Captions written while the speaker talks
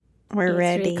We're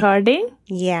ready. Recording?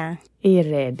 Yeah.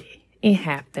 You're ready. It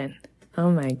happened.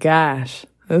 Oh my gosh.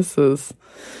 This is,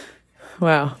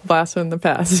 wow, blast from the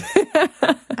past.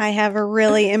 I have a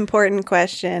really important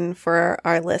question for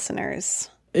our listeners.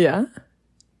 Yeah?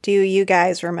 Do you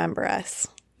guys remember us?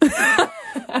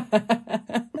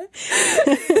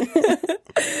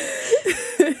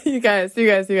 You guys.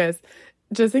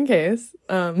 Just in case,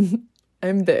 I'm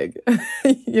big.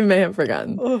 You may have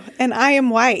forgotten. Oh, and I am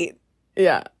white.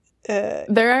 Yeah.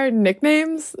 There are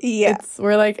nicknames. Yeah.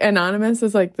 We're like, anonymous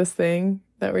is like this thing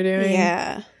that we're doing.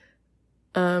 Yeah.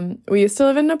 We used to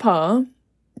live in Nepal,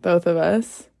 both of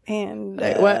us. And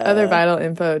Like, what other vital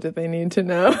info did they need to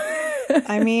know?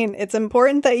 I mean, it's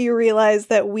important that you realize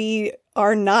that we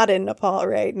are not in Nepal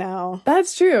right now.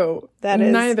 That's true. That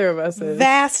is neither of us is.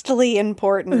 Vastly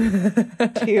important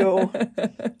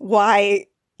to why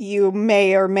you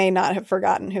may or may not have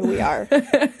forgotten who we are.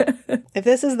 If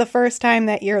this is the first time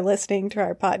that you're listening to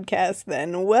our podcast,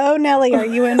 then whoa, Nellie, are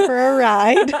you in for a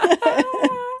ride?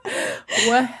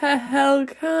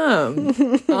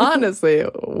 Welcome. Honestly,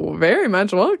 very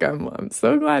much welcome. I'm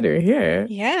so glad you're here.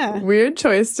 Yeah. Weird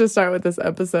choice to start with this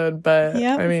episode, but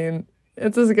Yep. I mean,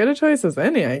 it's as good a choice as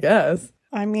any, I guess.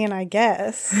 I mean, I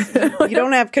guess. You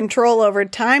don't have control over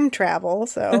time travel,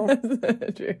 so.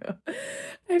 True.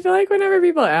 I feel like whenever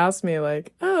people ask me,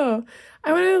 like, oh,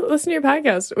 I want to listen to your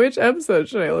podcast, which episode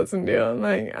should I listen to? I'm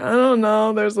like, I don't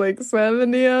know. There's like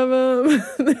 70 of them.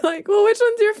 They're like, well, which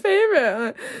one's your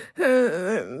favorite?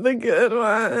 The good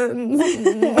ones.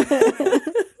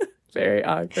 Very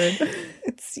awkward.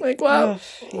 It's Like, well,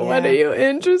 what are you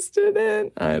interested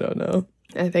in? I don't know.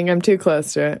 I think I'm too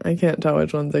close to it. I can't tell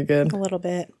which ones are good. A little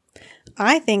bit.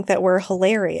 I think that we're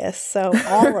hilarious, so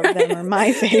all of them are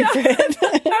my favorite.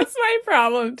 That's my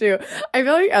problem, too. I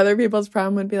feel like other people's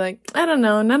problem would be like, I don't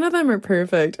know, none of them are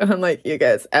perfect. And I'm like, you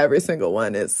guys, every single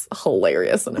one is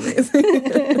hilarious and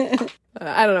amazing.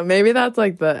 I don't know. Maybe that's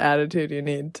like the attitude you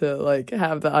need to like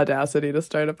have the audacity to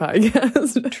start a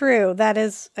podcast. True. That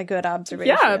is a good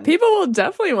observation. Yeah, people will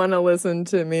definitely want to listen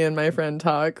to me and my friend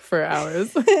talk for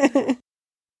hours.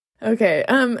 Okay,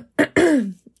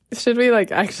 should we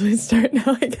like actually start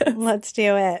now, I guess? Let's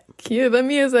do it. Cue the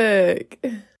music.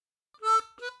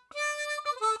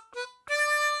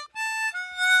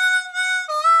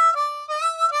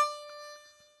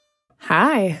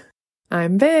 Hi,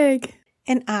 I'm Big.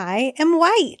 And I am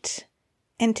white.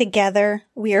 And together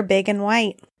we are big and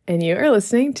white. And you are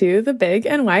listening to the Big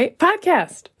and White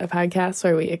Podcast, a podcast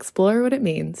where we explore what it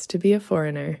means to be a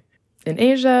foreigner. In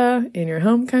Asia, in your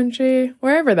home country,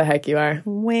 wherever the heck you are.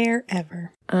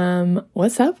 Wherever.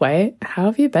 What's up, White? How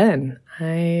have you been?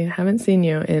 I haven't seen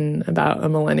you in about a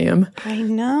millennium. I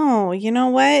know. You know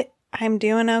what? I'm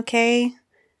doing okay.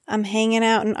 I'm hanging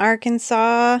out in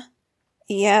Arkansas.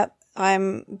 Yep.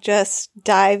 I'm just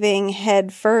diving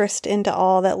head first into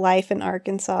all that life in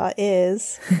Arkansas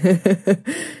is.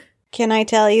 Can I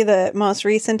tell you the most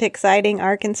recent exciting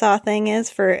Arkansas thing is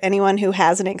for anyone who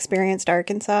hasn't experienced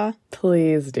Arkansas?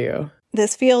 Please do.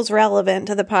 This feels relevant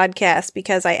to the podcast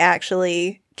because I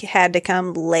actually had to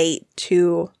come late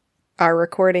to our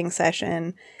recording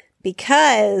session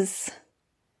because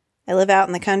I live out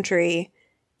in the country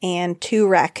and 2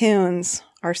 raccoons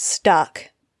are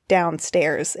stuck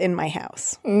downstairs in my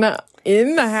house. No.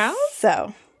 In the house?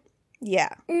 So,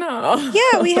 yeah. No.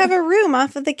 Yeah, we have a room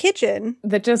off of the kitchen.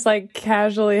 That just like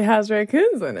casually has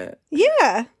raccoons in it.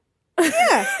 Yeah. Yeah.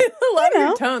 I love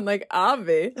your tone, like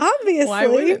obviously. Why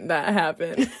wouldn't that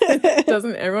happen?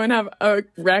 Doesn't everyone have a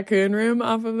raccoon room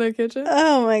off of their kitchen?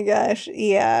 Oh my gosh.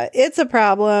 Yeah, it's a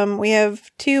problem. We have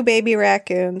 2 baby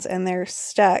raccoons and they're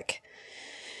stuck.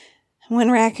 When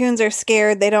raccoons are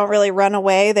scared, they don't really run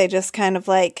away. They just kind of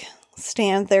like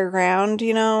stand their ground,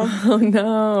 you know? Oh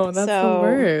no, that's the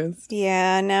worst.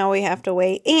 Yeah, now we have to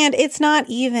wait. And it's not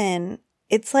even.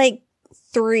 It's like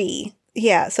 3.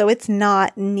 Yeah, so it's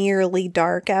not nearly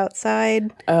dark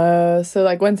outside. So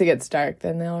like once it gets dark,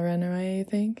 then they'll run away, you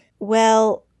think?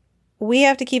 Well, we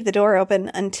have to keep the door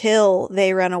open until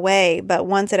they run away. But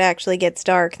once it actually gets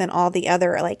dark, then all the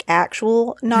other like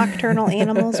actual nocturnal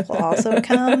animals will also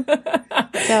come.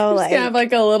 So like, have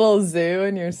like a little zoo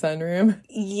in your sunroom.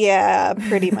 Yeah,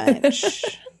 pretty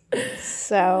much.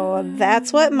 So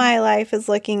that's what my life is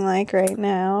looking like right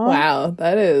now. Wow,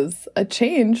 that is a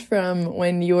change from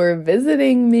when you were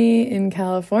visiting me in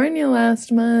California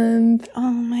last month.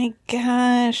 Oh my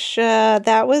gosh,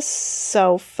 that was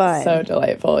so fun. So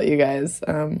delightful, you guys.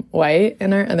 White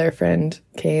and our other friend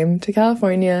came to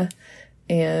California,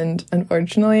 and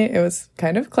unfortunately it was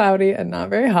kind of cloudy and not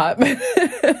very hot.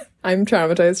 I'm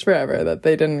traumatized forever that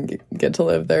they didn't get to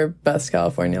live their best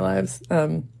California lives.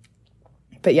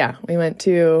 But yeah, we went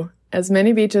to as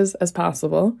many beaches as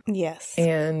possible. Yes.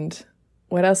 And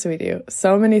what else do we do?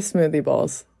 So many smoothie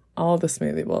bowls. All the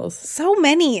smoothie bowls. So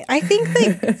many. I think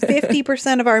like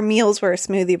 50% of our meals were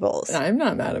smoothie bowls. I'm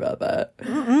not mad about that.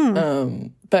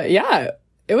 But yeah,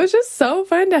 it was just so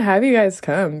fun to have you guys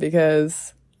come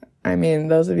because, I mean,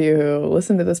 those of you who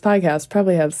listen to this podcast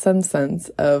probably have some sense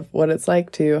of what it's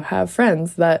like to have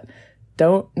friends that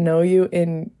don't know you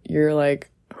in your like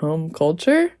home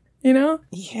culture, you know?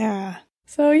 Yeah.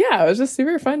 So yeah, it was just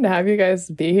super fun to have you guys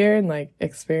be here and like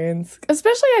experience,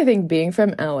 especially I think being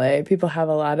from LA, people have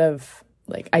a lot of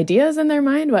like ideas in their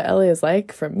mind what LA is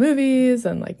like from movies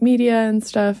and like media and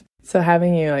stuff. So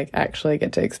having you like actually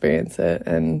get to experience it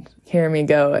and hear me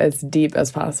go as deep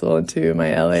as possible into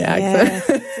my LA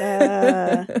accent.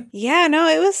 Yeah, no,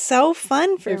 it was so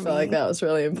fun for me. I felt like that was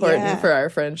really important for our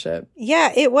friendship.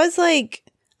 Yeah, it was like,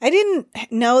 I didn't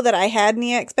know that I had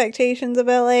any expectations of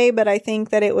LA, but I think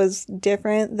that it was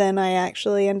different than I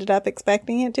actually ended up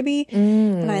expecting it to be.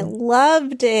 And I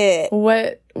loved it.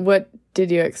 What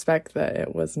did you expect that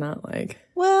it was not like?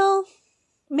 Well,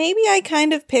 maybe I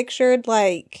kind of pictured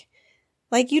like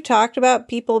you talked about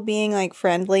people being like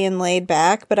friendly and laid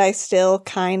back, but I still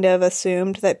kind of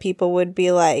assumed that people would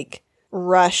be like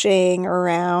rushing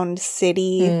around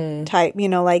city type, you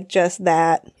know, like just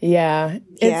that. Yeah.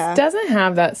 It doesn't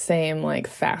have that same like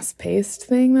fast-paced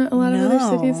thing that a lot of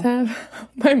other cities have.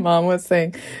 My mom was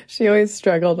saying she always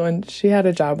struggled when she had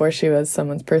a job where she was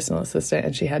someone's personal assistant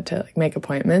and she had to like make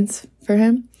appointments for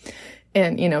him.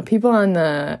 And, you know, people on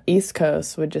the East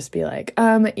Coast would just be like,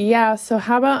 yeah, so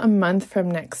how about a month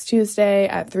from next Tuesday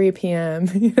at 3 p.m.?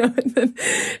 You know, and then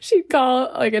she'd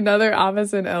call like another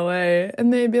office in LA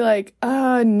and they'd be like,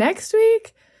 next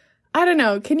week? I don't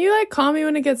know. Can you like call me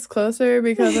when it gets closer?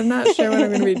 Because I'm not sure what I'm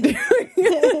going to be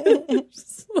doing.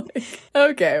 Just like,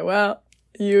 okay, well,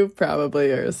 you probably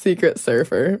are a secret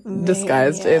surfer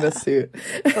disguised in a suit.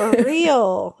 For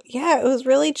real. Yeah, it was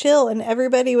really chill and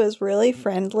everybody was really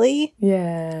friendly.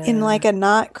 Yeah. In like a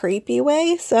not creepy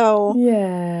way. So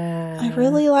yeah, I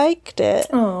really liked it.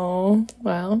 Oh,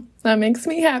 well, that makes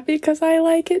me happy because I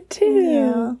like it too.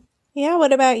 Yeah. Yeah,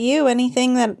 what about you?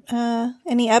 Anything that,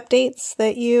 any updates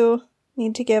that you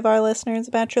need to give our listeners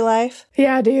about your life?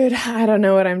 Yeah, dude, I don't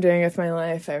know what I'm doing with my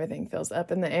life. Everything feels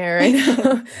up in the air right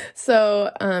now. So,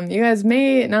 you guys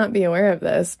may not be aware of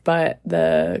this, but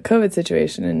the COVID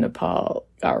situation in Nepal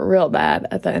got real bad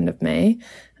at the end of May.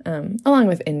 Along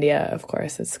with India, of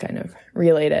course, it's kind of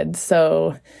related.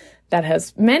 So that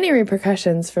has many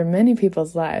repercussions for many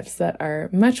people's lives that are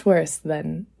much worse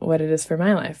than what it is for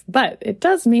my life. But it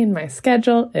does mean my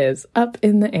schedule is up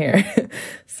in the air.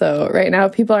 So right now,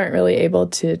 people aren't really able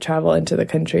to travel into the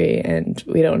country, and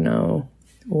we don't know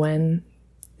when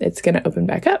it's going to open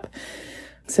back up.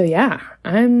 So yeah,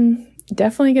 I'm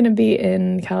definitely going to be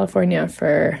in California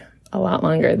for a lot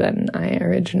longer than I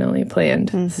originally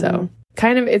planned. So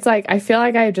kind of, it's like, I feel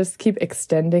like I just keep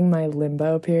extending my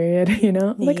limbo period, you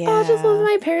know? Like, oh, I'll just live with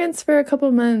my parents for a couple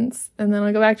months, and then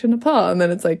I'll go back to Nepal. And then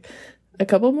it's like a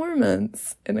couple more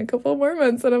months and a couple more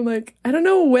months. And I'm like, I don't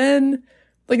know when,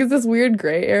 like, it's this weird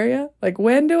gray area. Like,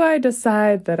 when do I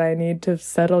decide that I need to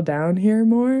settle down here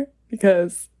more?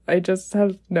 Because I just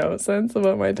have no sense of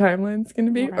what my timeline's going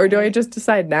to be. Right. Or do I just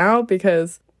decide now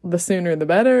because the sooner the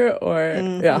better? Or,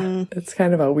 yeah, it's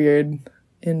kind of a weird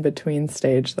in-between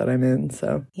stage that I'm in,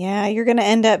 so. Yeah, you're going to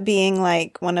end up being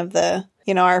like one of the,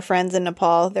 you know, our friends in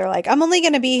Nepal. They're like, I'm only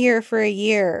going to be here for a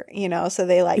year, you know, so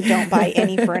they like don't buy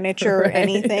any furniture or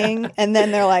anything. Yeah. And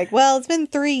then they're like, well, it's been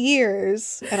 3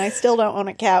 years and I still don't own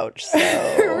a couch, so.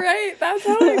 Right, that's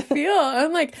how I feel.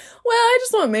 I'm like, well, I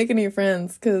just won't make any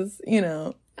friends because, you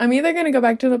know, I'm either going to go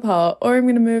back to Nepal or I'm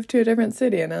going to move to a different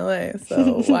city in LA.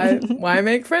 So why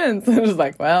make friends? I'm just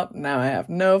like, well, now I have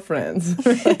no friends.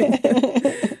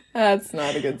 That's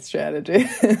not a good strategy.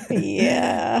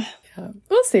 Yeah.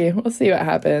 We'll see. We'll see what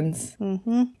happens.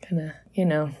 Gonna, you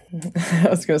know, I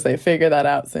was going to say figure that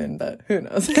out soon, but who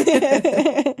knows?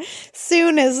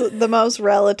 Soon is the most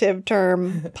relative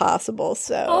term possible,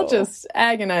 so. I'll just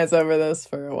agonize over this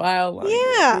for a while longer.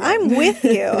 Yeah, I'm with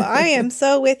you. I am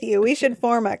so with you. We should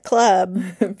form a club.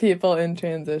 People in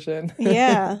transition.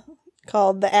 Yeah.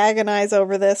 Called the Agonize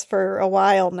Over This for a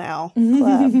While Now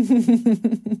Club.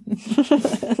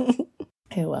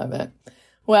 I love it.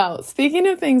 Well, speaking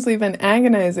of things we've been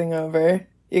agonizing over,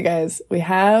 you guys, we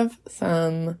have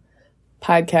some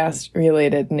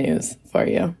podcast-related news for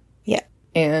you. Yeah.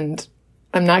 And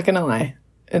I'm not going to lie,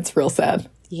 it's real sad.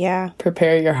 Yeah.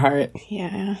 Prepare your heart.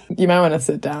 Yeah. You might want to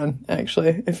sit down,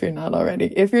 actually, if you're not already.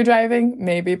 If you're driving,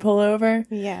 maybe pull over.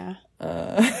 Yeah.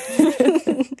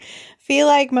 Feel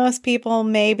like most people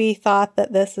maybe thought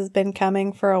that this has been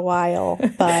coming for a while,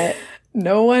 but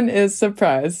no one is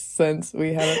surprised since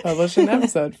we haven't published an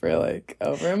episode for like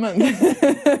over a month.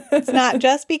 It's not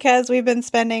just because we've been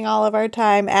spending all of our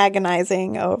time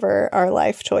agonizing over our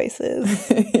life choices.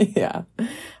 Yeah.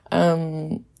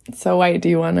 So White, do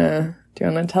you wanna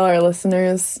tell our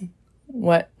listeners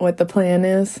what the plan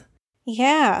is?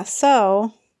 Yeah,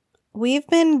 so we've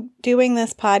been doing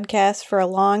this podcast for a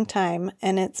long time,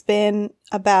 and it's been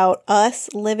about us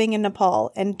living in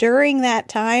Nepal. And during that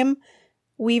time,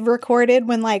 we've recorded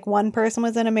when like one person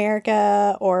was in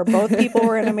America or both people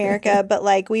were in America, but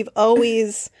like we've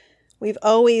always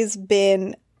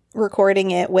been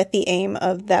recording it with the aim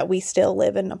of that we still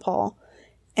live in Nepal.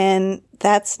 And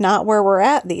that's not where we're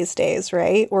at these days,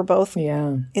 right? We're both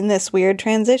in this weird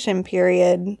transition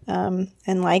period, and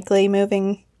likely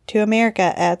moving to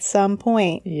America at some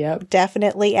point. Yep.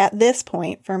 Definitely at this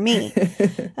point for me.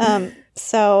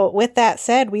 So with that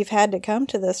said, we've had to come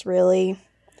to this really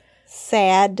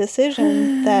sad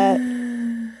decision that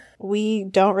we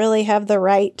don't really have the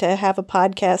right to have a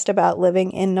podcast about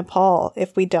living in Nepal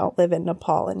if we don't live in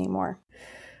Nepal anymore.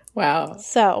 Wow.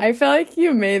 So I feel like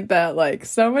you made that like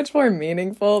so much more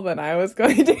meaningful than I was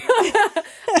going to.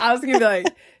 I was going to be like,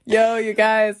 yo, you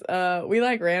guys, we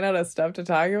like ran out of stuff to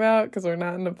talk about because we're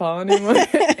not in Nepal anymore.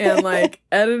 And like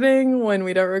editing when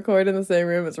we don't record in the same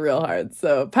room is real hard.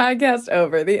 So podcast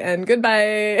over, the end.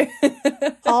 Goodbye.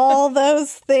 all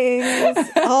those things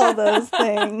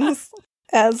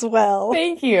as well.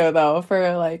 Thank you though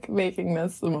for like making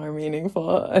this a more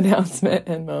meaningful announcement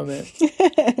and moment.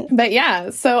 But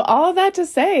yeah, so all of that to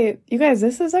say, you guys,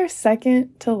 this is our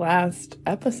second to last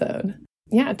episode.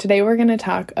 Yeah, today we're going to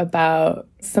talk about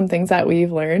some things that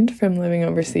we've learned from living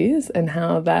overseas and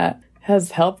how that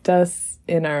has helped us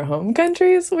in our home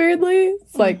countries, weirdly.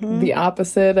 It's like the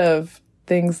opposite of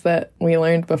things that we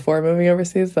learned before moving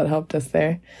overseas that helped us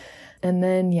there. And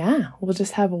then, yeah, we'll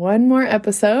just have one more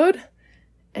episode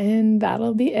and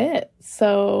that'll be it.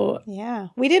 So yeah,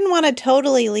 we didn't want to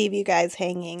totally leave you guys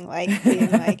hanging, like being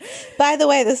like, by the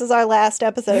way, this is our last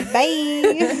episode. Bye.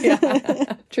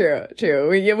 Yeah. True.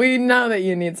 We know that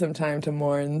you need some time to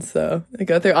mourn, so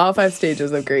go through all 5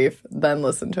 stages of grief, then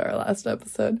listen to our last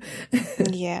episode.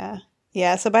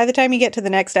 Yeah, so by the time you get to the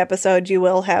next episode, you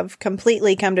will have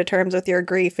completely come to terms with your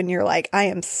grief, and you're like, I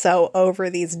am so over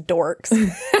these dorks.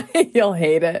 You'll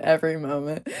hate it every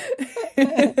moment.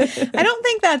 I don't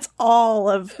think that's all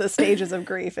of the stages of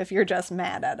grief if you're just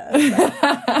mad at us. So.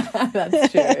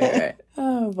 That's true, right?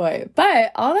 Oh, boy.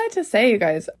 But all that to say, you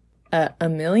guys, a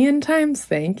million times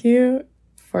thank you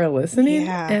for listening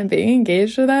and being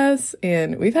engaged with us.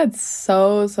 And we've had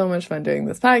so much fun doing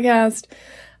this podcast.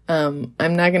 I'm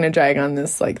not going to drag on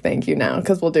this, like, thank you now,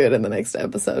 because we'll do it in the next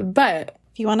episode. But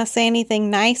if you want to say anything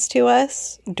nice to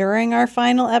us during our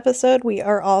final episode, we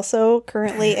are also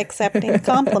currently accepting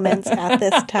compliments at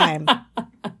this time.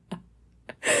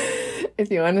 If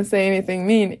you want to say anything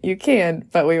mean, you can,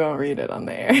 but we won't read it on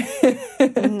the air.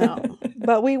 No,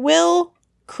 but we will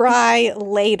cry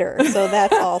later, so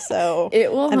that's also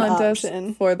it will haunt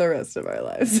option. Us for the rest of our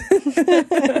lives.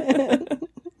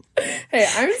 Hey,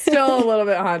 I'm still a little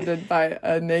bit haunted by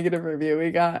a negative review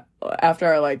we got after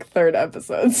our like 3rd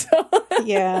episode. So.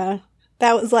 Yeah,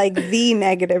 that was like the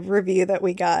negative review that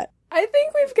we got. I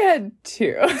think we've got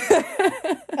 2.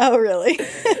 Oh, really?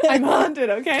 I'm haunted,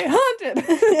 okay?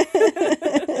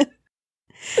 Haunted.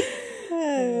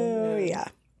 Oh, yeah.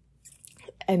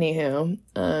 Anywho,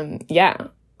 yeah.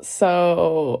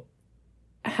 So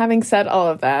having said all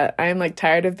of that, I'm like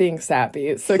tired of being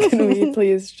sappy. So can we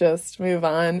please just move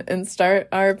on and start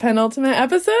our penultimate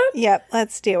episode? Yep,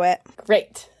 let's do it.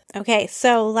 Great. Okay,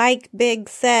 so like Big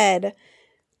said,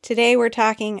 today we're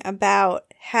talking about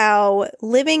how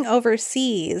living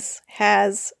overseas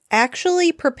has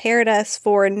actually prepared us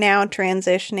for now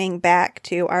transitioning back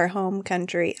to our home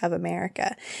country of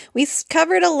America. We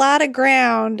covered a lot of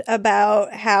ground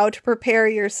about how to prepare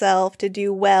yourself to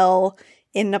do well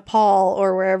in Nepal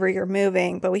or wherever you're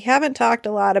moving, but we haven't talked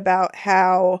a lot about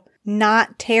how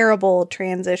not terrible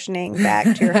transitioning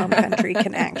back to your home country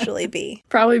can actually be.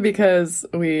 Probably because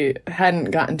we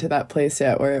hadn't gotten to that place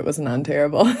yet where it was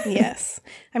non-terrible. Yes.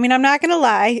 I mean, I'm not going to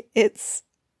lie. It's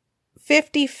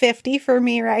 50-50 for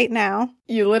me right now.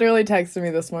 You literally texted me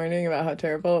this morning about how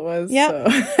terrible it was.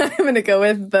 Yep. So I'm going to go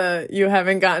with the you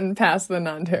haven't gotten past the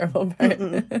non-terrible part.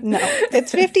 No,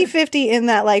 it's 50-50 in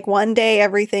that like one day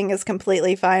everything is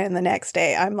completely fine and the next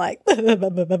day I'm like...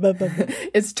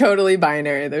 It's totally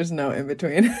binary. There's no in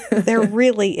between. There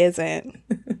really isn't.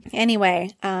 Anyway,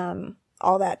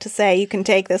 all that to say, you can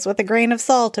take this with a grain of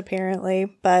salt, apparently,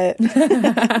 but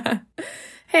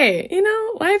hey,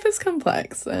 life is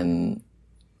complex, and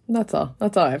that's all.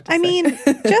 That's all I have to say. I mean,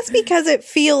 just because it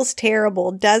feels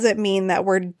terrible doesn't mean that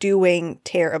we're doing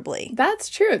terribly. That's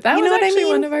true. That was actually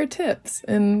one of our tips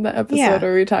in the episode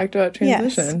where we talked about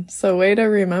transition. Yes. So way to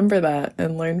remember that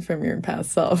and learn from your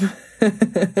past self.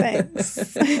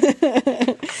 Thanks.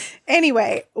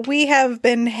 Anyway, we have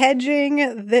been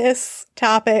hedging this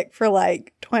topic for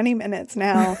like 20 minutes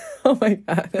now. Oh my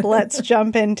God. Let's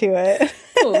jump into it.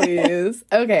 Please.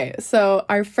 Okay, so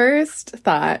our first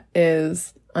thought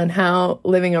is on how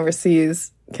living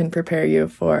overseas can prepare you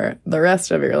for the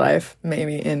rest of your life,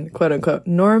 maybe in quote unquote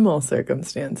normal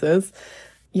circumstances.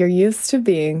 You're used to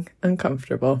being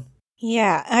uncomfortable.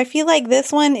 Yeah, I feel like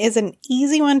this one is an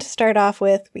easy one to start off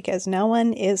with because no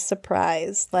one is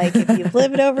surprised. Like, if you've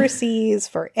lived overseas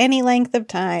for any length of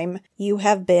time, you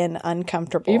have been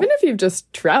uncomfortable. Even if you've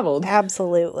just traveled.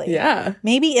 Absolutely. Yeah.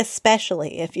 Maybe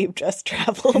especially if you've just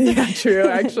traveled. Yeah, true,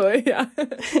 actually. Yeah.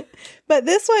 But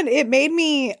this one,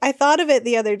 I thought of it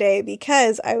the other day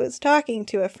because I was talking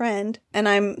to a friend and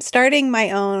I'm starting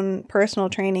my own personal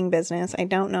training business. I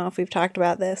don't know if we've talked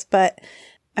about this, but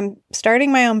I'm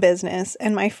starting my own business,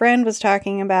 and my friend was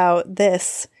talking about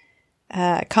this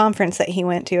conference that he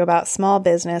went to about small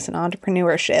business and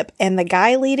entrepreneurship, and the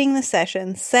guy leading the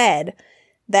session said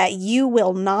that you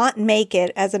will not make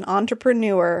it as an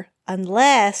entrepreneur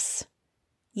unless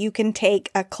you can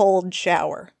take a cold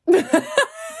shower.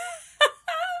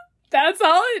 That's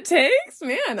all it takes?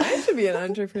 Man, I should be an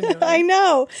entrepreneur. I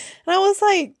know. And I was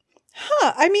like,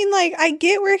 I mean, like, I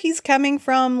get where he's coming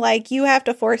from. Like, you have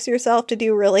to force yourself to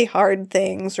do really hard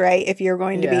things, right? If you're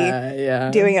going to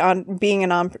be being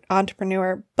an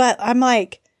entrepreneur. But I'm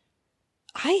like,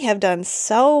 I have done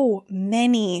so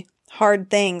many hard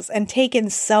things and taken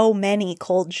so many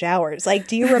cold showers. Like,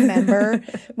 do you remember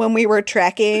when we were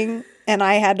trekking and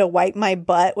I had to wipe my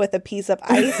butt with a piece of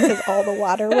ice because all the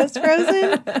water was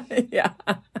frozen? Yeah.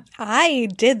 I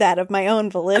did that of my own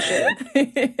volition.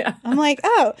 Yeah. I'm like,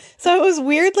 oh. So it was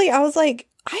I was like,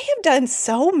 I have done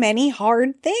so many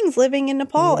hard things living in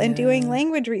Nepal and doing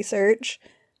language research.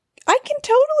 I can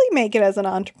totally make it as an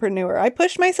entrepreneur. I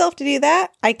pushed myself to do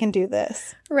that. I can do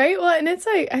this. Right. Well, and it's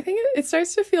like, I think it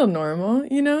starts to feel normal,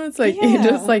 It's like, you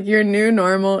just like your new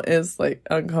normal is like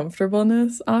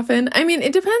uncomfortableness often. I mean,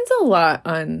 it depends a lot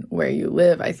on where you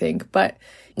live, I think. But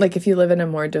like if you live in a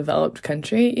more developed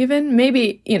country, even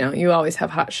maybe, you always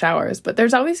have hot showers, but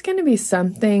there's always going to be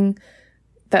something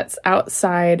that's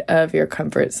outside of your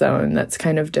comfort zone that's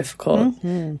kind of difficult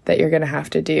that you're going to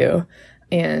have to do.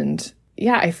 And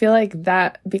yeah, I feel like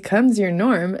that becomes your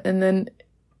norm, and then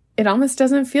it almost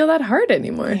doesn't feel that hard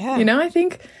anymore. Yeah. I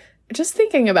think just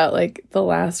thinking about like the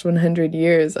last 100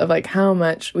 years of like how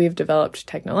much we've developed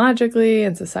technologically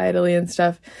and societally and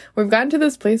stuff, we've gotten to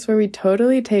this place where we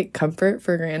totally take comfort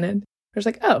for granted. It's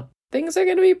like, oh, things are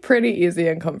going to be pretty easy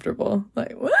and comfortable.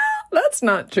 Like, well, that's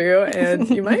not true. And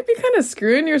you might be kind of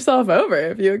screwing yourself over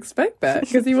if you expect that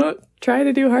because you won't try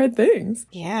to do hard things.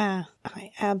 Yeah,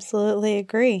 I absolutely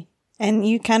agree. And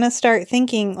you kind of start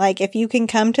thinking, like, if you can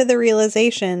come to the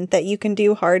realization that you can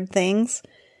do hard things,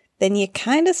 then you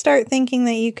kind of start thinking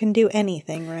that you can do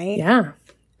anything, right? Yeah,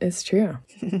 it's true.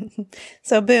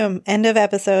 So boom, end of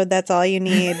episode. That's all you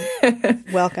need.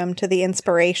 Welcome to the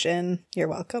inspiration. You're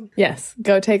welcome. Yes,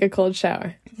 go take a cold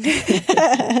shower.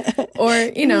 Or,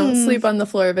 sleep on the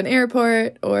floor of an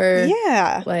airport, or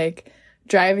like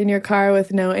drive in your car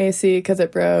with no AC because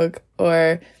it broke,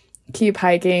 or keep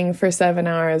hiking for 7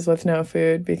 hours with no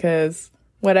food because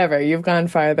whatever, you've gone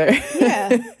farther.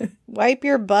 Yeah. Wipe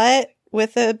your butt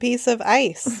with a piece of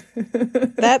ice.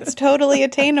 That's totally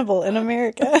attainable in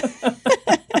America.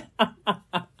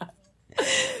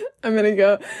 I'm going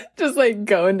to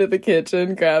go into the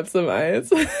kitchen, grab some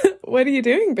ice. What are you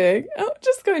doing, Big? Oh,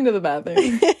 just going to the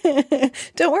bathroom.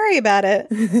 Don't worry about it.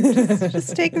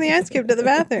 Just taking the ice cube to the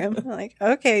bathroom. I'm like,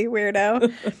 okay,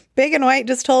 weirdo. Big and White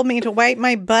just told me to wipe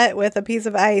my butt with a piece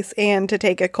of ice and to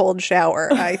take a cold shower.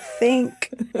 I think.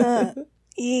 All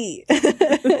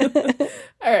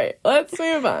right, let's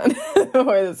move on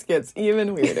before this gets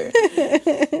even weirder.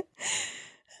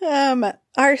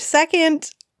 Our second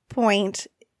point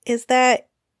is that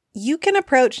you can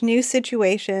approach new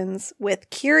situations with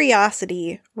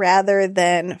curiosity rather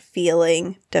than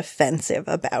feeling defensive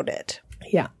about it.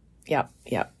 Yeah.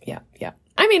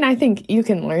 I mean, I think you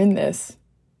can learn this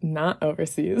not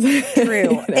overseas.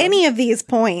 True. Any of these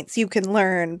points you can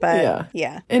learn, but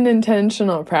yeah. An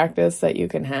intentional practice that you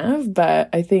can have. But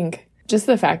I think just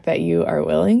the fact that you are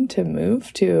willing to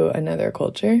move to another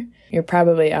culture, you're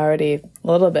probably already a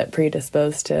little bit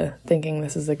predisposed to thinking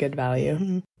this is a good value.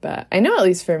 Mm-hmm. But I know, at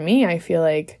least for me, I feel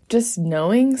like just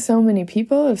knowing so many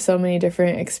people of so many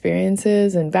different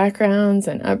experiences and backgrounds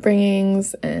and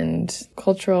upbringings and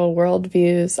cultural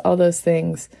worldviews, all those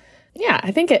things. Yeah,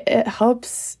 I think it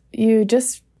helps you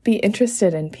just be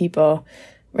interested in people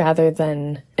rather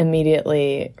than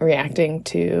immediately reacting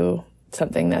to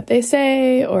something that they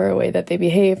say or a way that they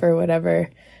behave or whatever.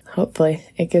 Hopefully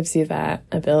it gives you that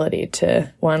ability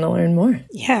to want to learn more.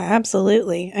 Yeah,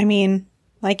 absolutely. I mean,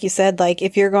 like you said, like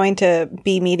if you're going to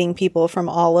be meeting people from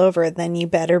all over, then you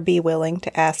better be willing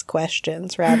to ask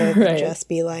questions rather than just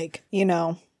be like, you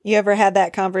know, you ever had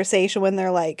that conversation when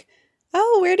they're like,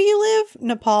 oh, where do you live?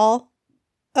 Nepal.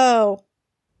 Oh.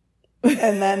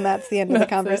 And then that's the end of the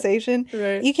conversation.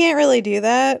 Right. You can't really do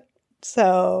that.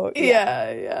 So,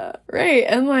 yeah. Right.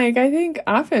 And like, I think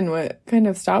often what kind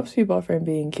of stops people from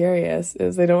being curious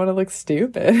is they don't want to look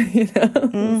stupid, you know?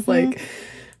 Mm-hmm. It's like,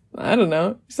 I don't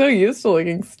know, so used to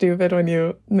looking stupid when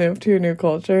you move to a new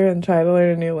culture and try to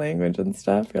learn a new language and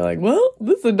stuff. You're like, well,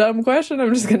 this is a dumb question.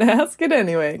 I'm just going to ask it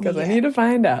anyway because I need to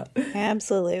find out.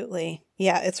 Absolutely.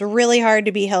 Yeah, it's really hard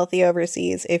to be healthy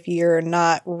overseas if you're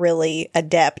not really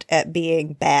adept at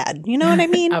being bad. You know what I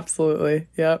mean? Absolutely.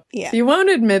 Yep. Yeah. So you won't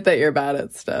admit that you're bad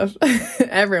at stuff.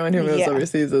 Everyone who moves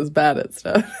overseas is bad at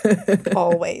stuff.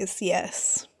 Always,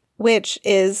 yes. Which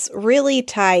is really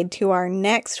tied to our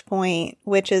next point,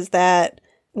 which is that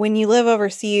when you live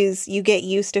overseas, you get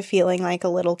used to feeling like a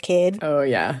little kid. Oh,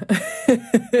 yeah.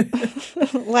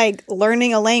 Like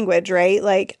learning a language, right?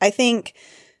 Like I think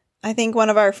one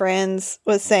of our friends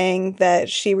was saying that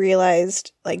she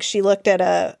realized, like she looked at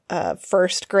a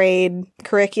first grade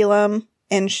curriculum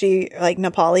and she, like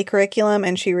Nepali curriculum,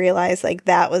 and she realized like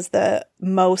that was the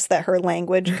most that her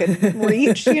language could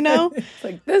reach, you know? It's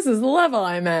like, this is the level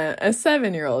I'm at, a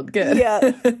 7-year-old. Good.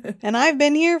 Yeah. And I've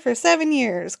been here for 7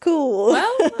 years. Cool.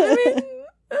 Well, I mean,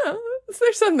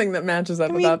 there's something that matches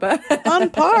up about that. On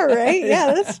par, right?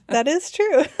 Yeah, that is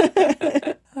true.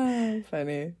 Oh,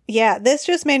 funny. Yeah, this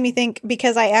just made me think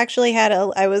because I actually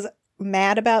I was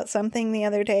mad about something the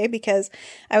other day because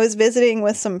I was visiting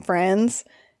with some friends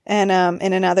and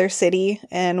in another city,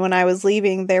 and when I was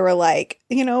leaving they were like,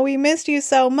 you know, we missed you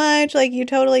so much, like you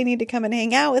totally need to come and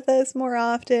hang out with us more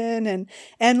often,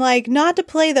 and like not to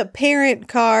play the parent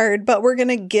card, but we're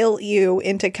gonna guilt you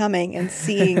into coming and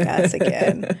seeing us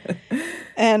again.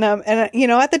 And you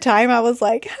know, at the time I was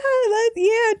like,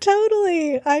 yeah,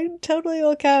 totally, I totally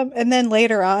will come. And then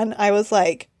later on I was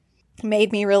like,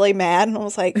 made me really mad, and I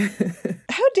was like,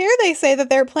 how dare they say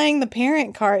that they're playing the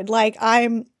parent card like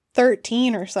I'm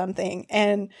 13 or something.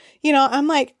 And, you know, I'm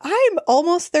like, I'm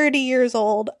almost 30 years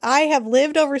old. I have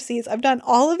lived overseas. I've done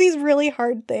all of these really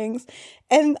hard things.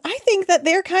 And I think that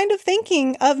they're kind of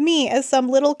thinking of me as some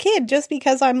little kid just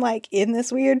because I'm like in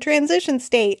this weird transition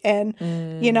state. And,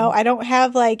 you know, I don't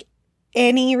have like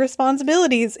any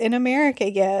responsibilities in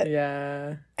America yet.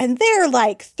 Yeah. And they're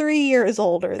like 3 years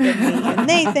older than me. And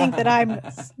they think that I'm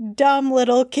a dumb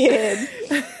little kid.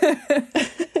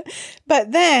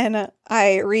 But then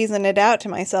I reasoned it out to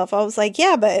myself. I was like,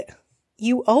 yeah, but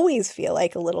you always feel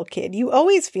like a little kid. You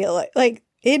always feel like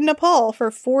in Nepal for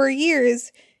 4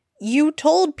 years, you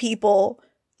told people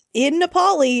in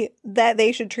Nepali that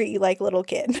they should treat you like a little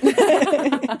kid.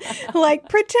 Like,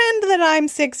 pretend that I'm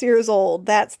 6 years old.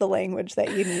 That's the language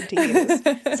that you need to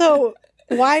use. So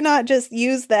why not just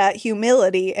use that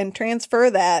humility and transfer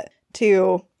that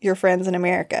to your friends in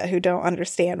America who don't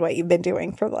understand what you've been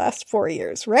doing for the last 4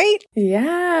 years, right?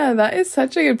 Yeah, that is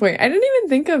such a good point. I didn't even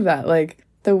think of that. Like,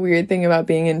 the weird thing about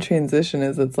being in transition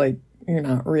is it's like, you're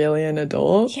not really an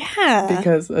adult. Yeah.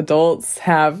 Because adults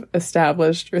have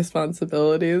established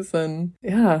responsibilities and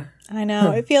yeah. I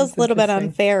know. It feels a little bit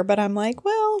unfair, but I'm like,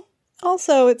 well,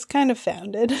 also it's kind of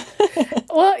founded.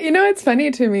 Well, you know, it's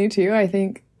funny to me too. I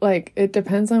think like it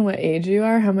depends on what age you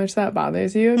are, how much that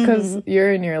bothers you, because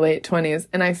you're in your late 20s.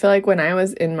 And I feel like when I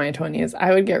was in my 20s,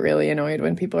 I would get really annoyed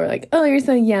when people are like, oh, you're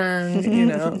so young, you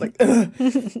know, like, ugh.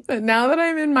 But now that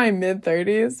I'm in my mid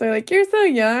 30s, they're like, you're so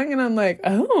young. And I'm like,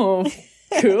 oh,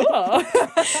 cool.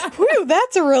 Whew,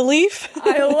 that's a relief.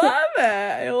 I love it.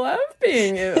 I love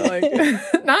being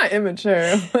like not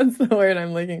immature. What's the word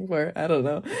I'm looking for? I don't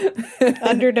know.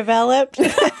 Underdeveloped.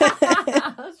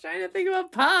 I was trying to think of a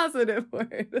positive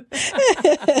word.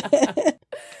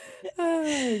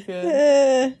 Oh,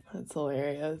 good. That's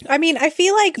hilarious. I mean, I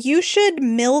feel like you should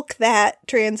milk that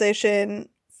transition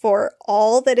for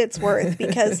all that it's worth,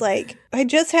 because like I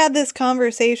just had this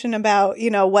conversation about,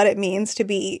 you know, what it means to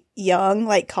be young,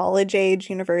 like college age,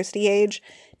 university age.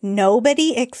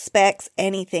 nobody expects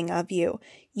anything of you.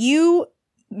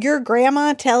 Your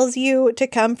grandma tells you to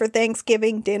come for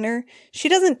Thanksgiving dinner. She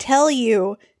doesn't tell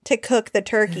you to cook the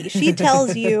turkey. She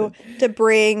tells you to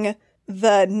bring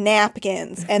the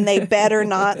napkins, and they better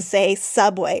not say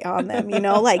Subway on them,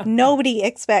 like nobody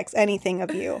expects anything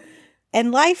of you.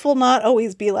 And life will not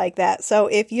always be like that. So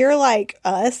if you're like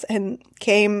us and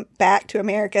came back to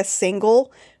America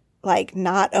single, like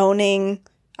not owning,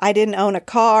 I didn't own a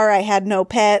car, I had no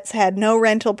pets, had no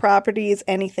rental properties,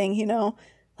 anything,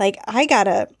 like I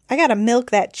gotta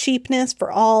milk that cheapness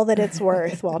for all that it's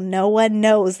worth while no one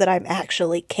knows that I'm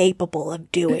actually capable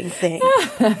of doing things.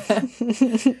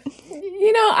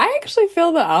 I actually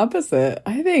feel the opposite.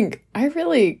 I think I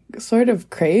really sort of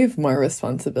crave more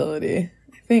responsibility.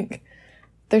 I think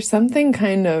there's something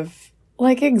kind of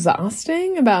like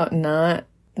exhausting about not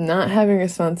having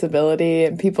responsibility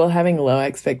and people having low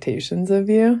expectations of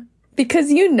you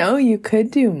because you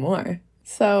could do more.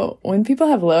 So when people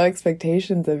have low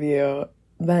expectations of you,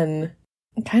 then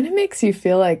it kind of makes you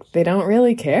feel like they don't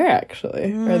really care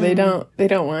actually, or they don't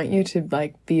want you to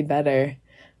like be better,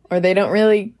 or they don't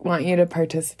really want you to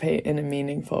participate in a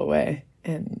meaningful way.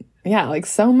 And yeah, like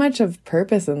so much of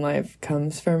purpose in life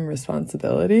comes from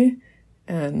responsibility.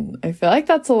 And I feel like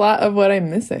that's a lot of what I'm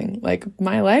missing. Like,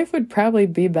 my life would probably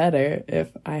be better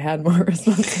if I had more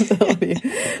responsibility.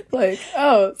 Like,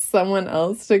 oh, someone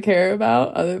else to care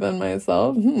about other than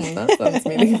myself? That sounds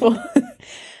meaningful.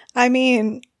 I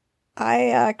mean,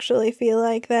 I actually feel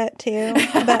like that too.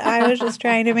 But I was just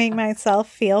trying to make myself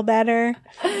feel better.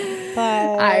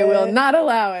 But I will not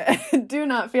allow it. Do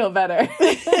not feel better.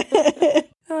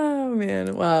 Oh,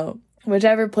 man. Well,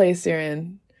 whichever place you're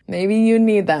in, maybe you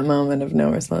need that moment of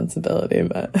no responsibility,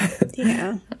 but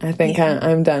yeah, I think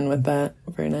I'm done with that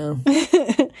for now.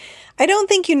 I don't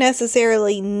think you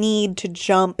necessarily need to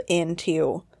jump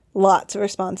into lots of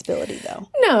responsibility, though.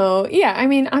 No, yeah. I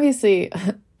mean, obviously,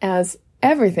 as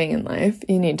everything in life,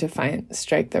 you need to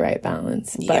strike the right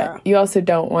balance. But you also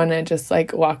don't want to just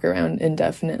like walk around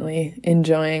indefinitely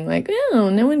enjoying like, oh,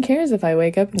 no one cares if I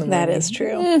wake up in the morning. That is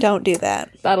true. Don't do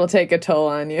that. That'll take a toll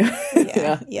on you.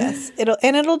 Yeah. Yes.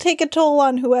 It'll take a toll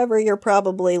on whoever you're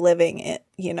probably living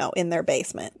in their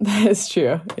basement. That is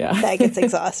true. Yeah. That gets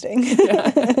exhausting.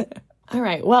 Yeah. All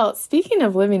right. Well, speaking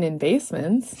of living in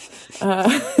basements,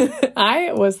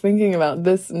 I was thinking about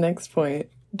this next point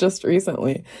just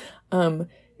recently.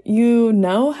 You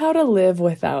know how to live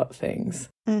without things.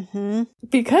 Mm-hmm.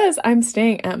 Because I'm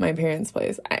staying at my parents'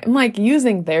 place. I'm like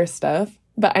using their stuff,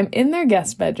 but I'm in their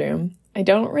guest bedroom. I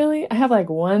have like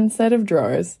one set of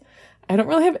drawers. I don't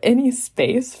really have any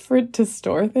space to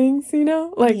store things,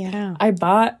 Like, yeah. I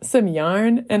bought some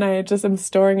yarn and I just am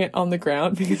storing it on the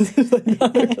ground because it's like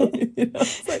not really,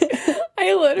 It's like,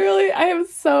 I have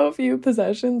so few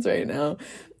possessions right now.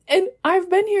 And I've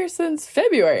been here since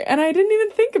February, and I didn't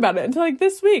even think about it until like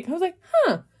this week. I was like,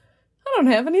 I don't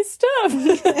have any stuff.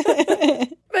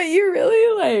 But you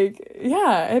really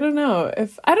I don't know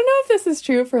if this is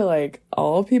true for like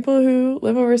all people who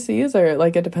live overseas, or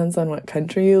like it depends on what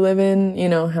country you live in,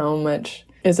 how much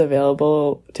is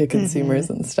available to consumers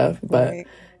and stuff. But right.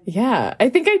 Yeah, I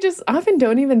think I just often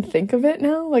don't even think of it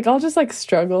now. Like, I'll just like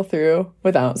struggle through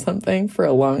without something for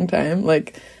a long time.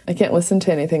 Like, I can't listen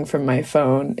to anything from my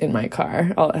phone in my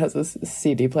car. All it has is a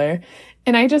CD player.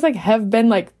 And I just like have been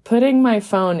like putting my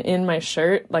phone in my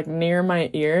shirt, like near my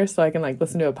ear, so I can like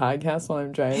listen to a podcast while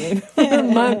I'm driving for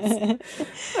months.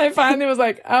 I finally was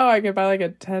like, oh, I could buy like a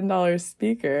 $10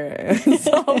 speaker and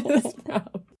solve this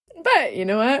problem. But you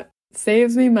know what?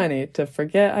 Saves me money to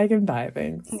forget I can buy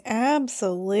things.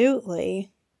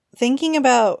 Absolutely. Thinking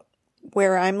about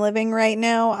where I'm living right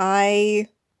now, I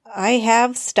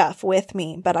have stuff with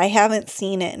me, but I haven't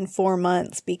seen it in 4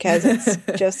 months because it's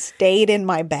just stayed in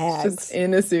my bags. Just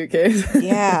in a suitcase.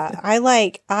 Yeah.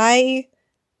 I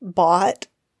bought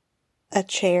a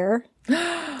chair.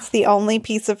 It's the only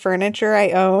piece of furniture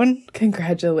I own.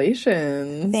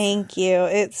 Congratulations. Thank you.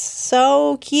 It's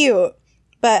so cute.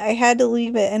 But I had to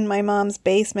leave it in my mom's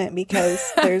basement because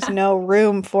there's no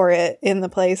room for it in the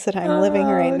place that I'm living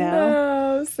right now.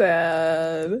 No,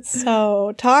 sad.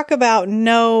 So talk about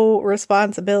no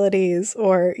responsibilities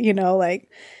or, I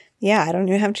don't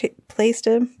even have a place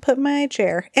to put my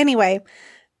chair. Anyway,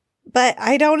 but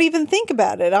I don't even think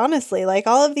about it, honestly. Like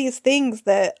all of these things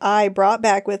that I brought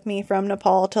back with me from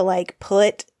Nepal to like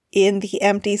put in the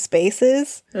empty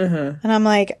spaces. And I'm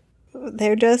like,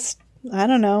 they're just... I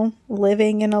don't know,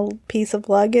 living in a piece of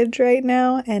luggage right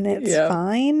now, and it's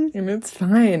fine. And it's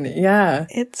fine, yeah.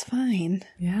 It's fine.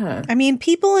 Yeah. I mean,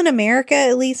 people in America,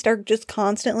 at least, are just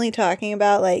constantly talking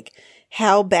about, like,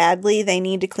 how badly they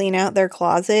need to clean out their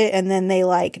closet, and then they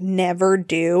like never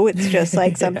do. It's just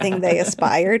like something they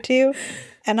aspire to.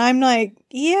 And I'm like,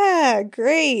 yeah,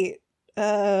 great.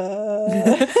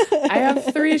 I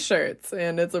have 3 shirts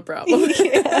and it's a problem.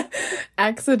 Yeah.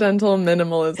 Accidental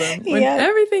minimalism. When Yeah.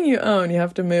 everything you own, you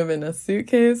have to move in a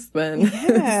suitcase, then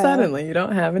Yeah. suddenly you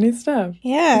don't have any stuff.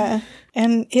 Yeah.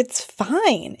 And it's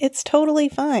fine. It's totally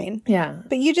fine. Yeah.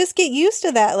 But you just get used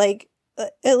to that. Like,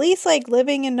 at least like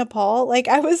living in Nepal, like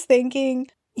I was thinking,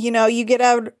 you know, you get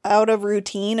out of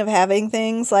routine of having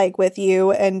things like with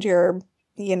you and your,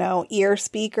 you know, ear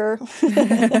speaker.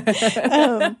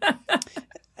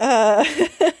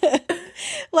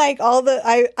 Like all the,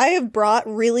 I have brought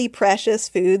really precious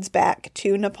foods back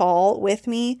to Nepal with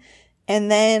me. And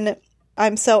then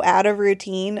I'm so out of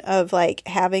routine of like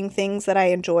having things that I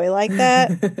enjoy like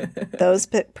that, those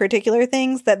particular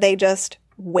things that they just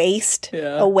waste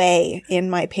away in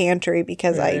my pantry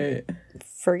because I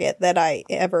forget that I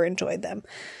ever enjoyed them.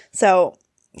 So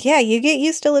yeah, you get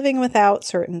used to living without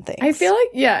certain things. I feel like,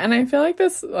 and I feel like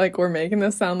this, like, we're making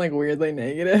this sound, like, weirdly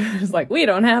negative. It's like, we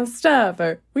don't have stuff,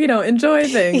 or we don't enjoy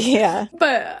things. Yeah.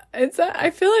 But I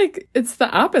feel like it's the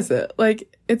opposite.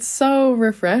 Like, it's so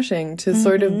refreshing to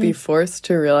sort of be forced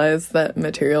to realize that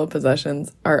material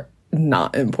possessions are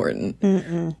not important.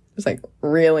 It's like,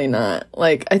 really not.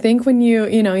 Like, I think when you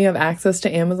have access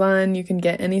to Amazon, you can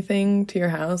get anything to your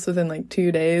house within, like,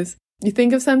 2 days. You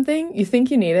think of something, you think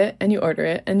you need it, and you order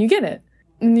it, and you get it.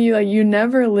 And you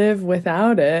never live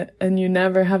without it, and you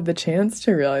never have the chance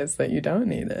to realize that you don't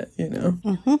need it, you know?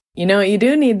 You know what you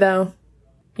do need, though?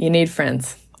 You need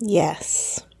friends.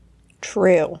 Yes.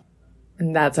 True.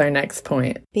 And that's our next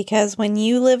point. Because when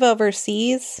you live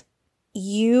overseas,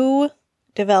 you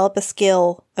develop a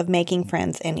skill of making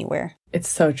friends anywhere. It's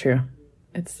so true.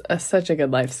 It's such a good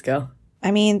life skill. I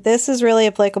mean, this is really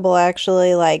applicable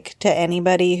actually, like, to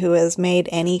anybody who has made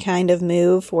any kind of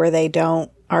move where they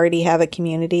don't already have a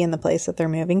community in the place that they're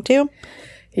moving to.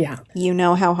 Yeah. You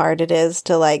know how hard it is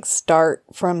to, like, start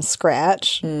from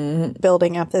scratch,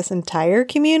 building up this entire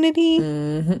community.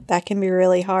 That can be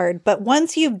really hard. But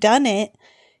once you've done it,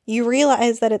 you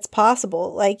realize that it's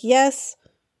possible. Like, yes,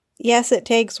 it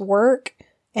takes work,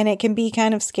 and it can be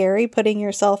kind of scary putting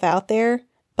yourself out there,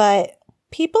 but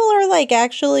people are, like,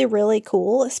 actually really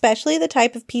cool, especially the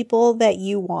type of people that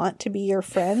you want to be your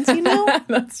friends, you know?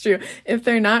 That's true. If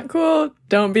they're not cool,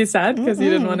 don't be sad because you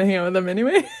didn't want to hang out with them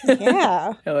anyway.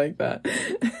 Yeah. I like that.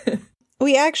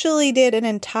 We actually did an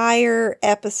entire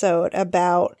episode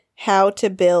about how to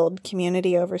build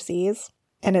community overseas,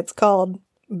 and it's called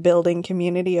Building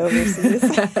Community Overseas.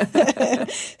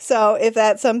 So if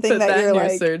that's something that you're in your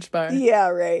like, search bar. Yeah,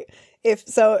 right.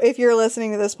 If you're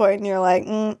listening to this point and you're like,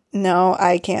 no,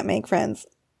 I can't make friends,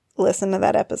 listen to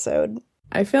that episode.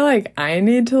 I feel like I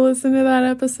need to listen to that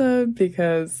episode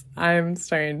because I'm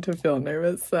starting to feel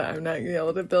nervous that I'm not going to be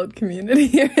able to build community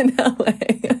here in LA.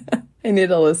 I need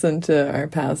to listen to our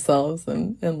past selves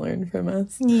and learn from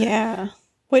us. Yeah.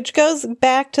 Which goes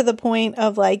back to the point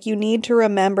of, like, you need to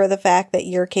remember the fact that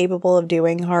you're capable of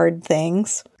doing hard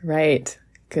things. Right.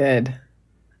 Good.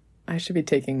 I should be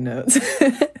taking notes.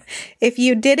 If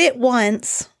you did it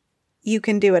once, you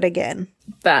can do it again.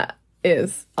 That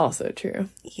is also true.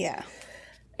 Yeah.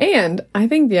 And I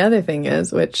think the other thing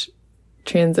is, which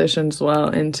transitions well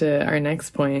into our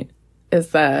next point,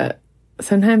 is that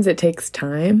sometimes it takes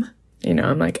time. You know,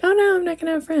 I'm like, oh no, I'm not going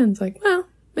to have friends. Like, well,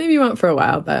 maybe you won't for a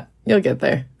while, but you'll get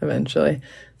there eventually.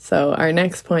 So our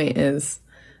next point is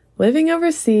living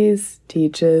overseas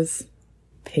teaches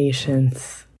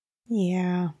patience.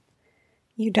 Yeah.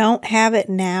 You don't have it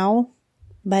now,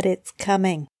 but it's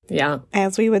coming. Yeah.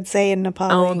 As we would say in Nepali.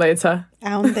 Aun later.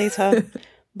 Aun later.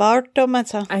 Barto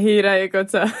mata. Ahira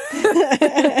ekota.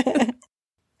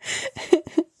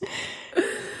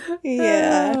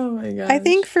 Yeah. Oh my gosh. I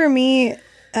think for me,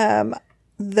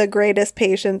 the greatest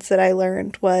patience that I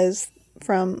learned was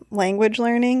from language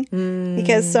learning.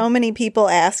 Because so many people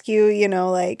ask you, you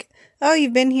know, like, oh,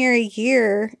 you've been here a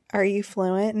year. Are you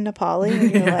fluent in Nepali?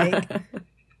 And you're like,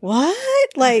 what?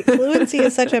 Like, fluency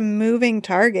is such a moving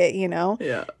target, you know?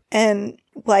 Yeah. And,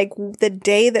 like, the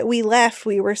day that we left,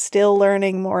 we were still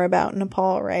learning more about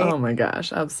Nepal, right? Oh my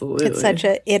gosh, absolutely. It's such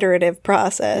an iterative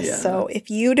process. Yeah. So if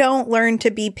you don't learn to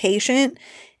be patient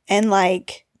and,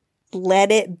 like,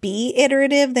 let it be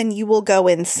iterative, then you will go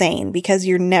insane because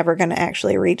you're never going to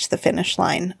actually reach the finish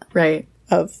line Right.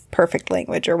 of perfect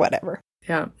language or whatever.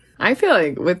 Yeah. I feel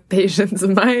like with patience,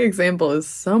 my example is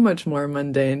so much more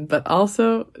mundane, but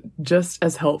also just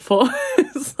as helpful.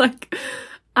 It's like,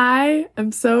 I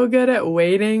am so good at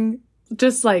waiting,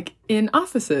 just like in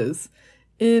offices,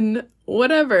 in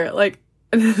whatever. Like,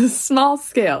 small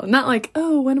scale. Not like,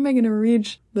 oh, when am I going to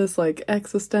reach this like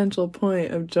existential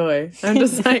point of joy? I'm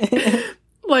just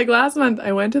like last month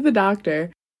I went to the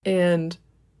doctor and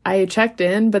I checked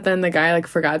in, but then the guy like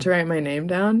forgot to write my name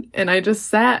down, and I just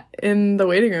sat in the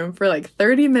waiting room for like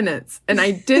 30 minutes, and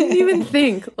I didn't even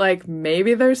think like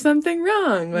maybe there's something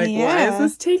wrong. Like, why is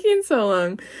this taking so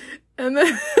long? And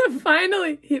then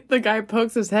finally the guy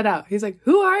pokes his head out. He's like,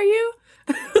 who are you?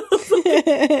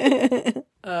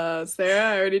 Sarah,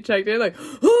 I already checked in. Like,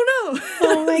 oh no.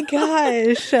 Oh my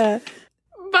gosh.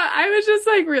 But I was just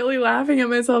like really laughing at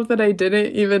myself that I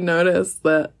didn't even notice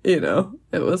that, you know,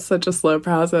 it was such a slow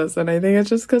process. And I think it's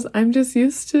just because I'm just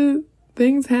used to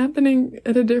things happening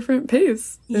at a different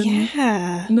pace in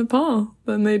Nepal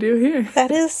than they do here.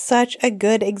 That is such a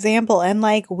good example and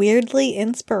like weirdly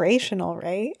inspirational,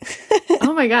 right?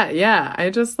 Oh my God. Yeah. I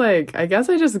guess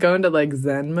I just go into like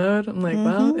Zen mode. I'm like,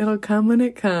 well, it'll come when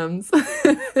it comes.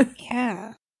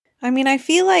 Yeah. I mean, I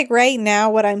feel like right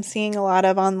now what I'm seeing a lot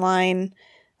of online,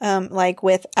 like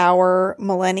with our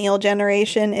millennial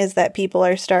generation, is that people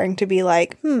are starting to be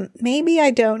like, maybe I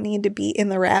don't need to be in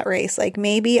the rat race. Like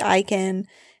maybe I can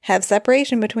have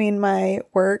separation between my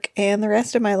work and the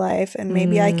rest of my life. And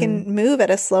maybe I can move at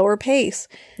a slower pace.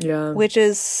 Yeah. Which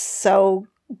is so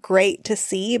great to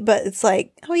see. But it's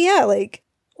like, oh yeah, like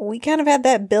we kind of had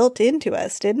that built into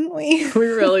us, didn't we? We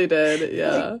really did.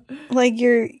 Yeah. like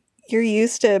you're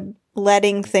used to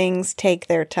letting things take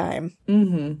their time.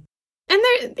 Mm-hmm. And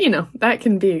there, you know, that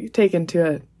can be taken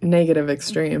to a negative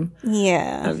extreme.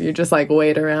 Yeah. You just like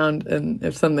wait around, and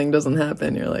if something doesn't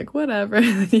happen, you're like, whatever.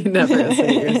 You never assert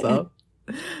yourself.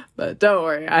 But don't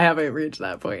worry, I haven't reached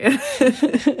that point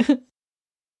yet.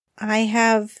 I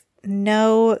have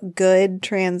no good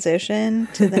transition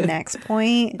to the next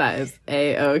point. That is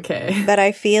A-okay. But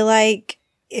I feel like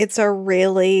it's a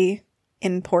really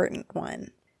important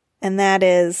one. And that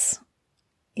is,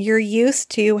 you're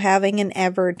used to having an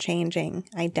ever-changing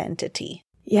identity.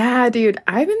 Yeah, dude,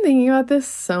 I've been thinking about this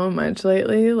so much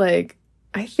lately. Like,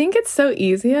 I think it's so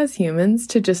easy as humans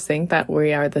to just think that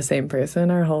we are the same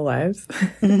person our whole lives.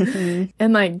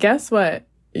 And like, guess what?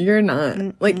 You're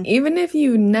not. Like, even if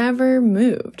you never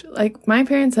moved. Like, my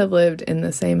parents have lived in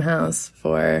the same house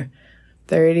for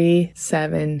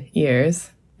 37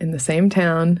 years in the same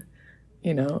town,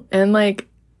 you know, and like,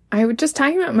 I was just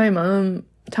talking to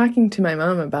my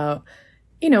mom about,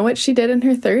 you know, what she did in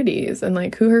her 30s and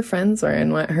like who her friends were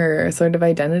and what her sort of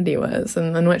identity was,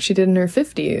 and then what she did in her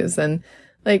 50s. And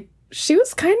like, she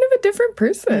was kind of a different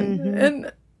person.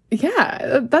 And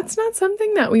yeah, that's not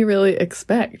something that we really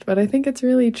expect, but I think it's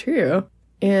really true.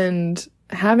 And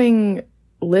having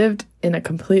lived in a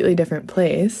completely different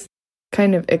place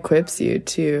kind of equips you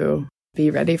to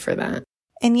be ready for that.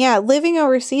 And yeah, living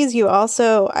overseas, you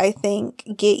also, I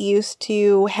think, get used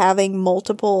to having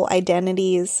multiple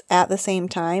identities at the same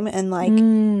time and like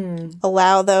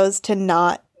allow those to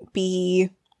not be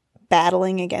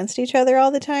battling against each other all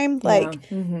the time. Like,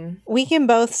 we can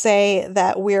both say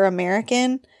that we're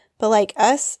American, but like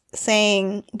us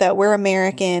saying that we're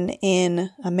American in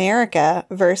America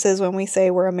versus when we say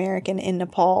we're American in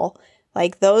Nepal,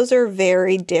 like those are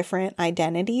very different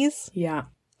identities. Yeah.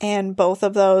 And both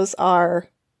of those are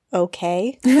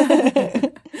okay. Yeah,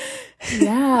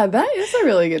 that is a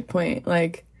really good point.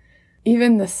 Like,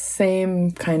 even the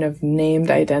same kind of named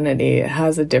identity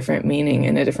has a different meaning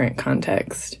in a different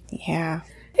context. Yeah.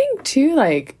 I think, too,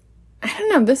 like, I don't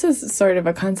know, this is sort of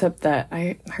a concept that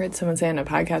I heard someone say on a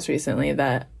podcast recently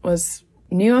that was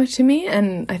new to me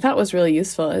and I thought was really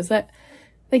useful, is that,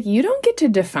 like, you don't get to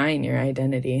define your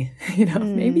identity. You know,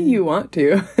 maybe you want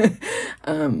to.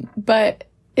 But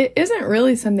it isn't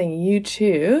really something you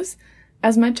choose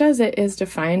as much as it is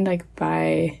defined like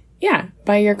by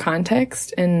your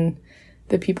context and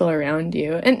the people around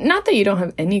you. And not that you don't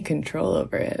have any control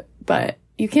over it, but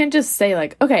you can't just say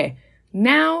like, okay,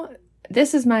 now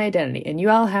this is my identity and you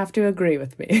all have to agree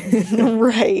with me.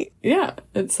 Right. Yeah.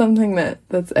 It's something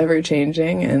that's ever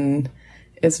changing and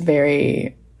is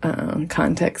very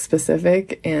context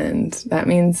specific, and that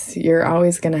means you're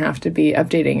always going to have to be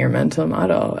updating your mental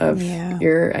model of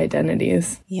your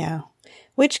identities. Yeah.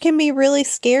 Which can be really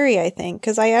scary, I think,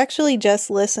 because I actually just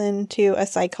listened to a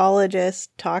psychologist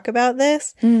talk about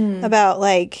this, about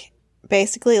like,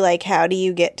 basically like, how do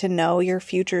you get to know your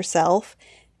future self?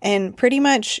 And pretty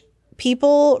much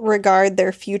people regard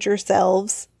their future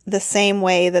selves the same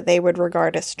way that they would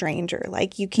regard a stranger.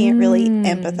 Like, you can't really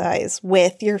empathize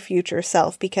with your future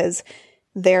self because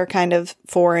they're kind of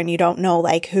foreign. You don't know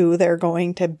like who they're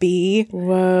going to be.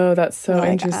 Whoa, that's so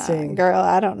Like, interesting. girl,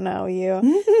 I don't know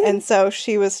you. And so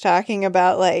she was talking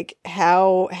about like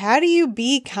how do you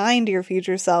be kind to your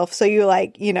future self? So you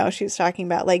like, you know, she was talking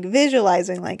about like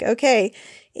visualizing like, okay,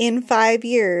 in 5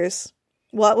 years,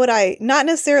 what would I, not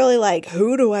necessarily like,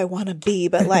 who do I want to be,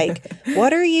 but like,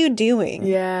 what are you doing?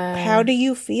 Yeah. How do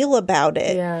you feel about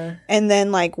it? Yeah. And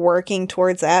then like working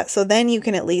towards that. So then you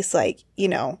can at least like, you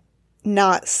know,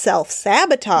 not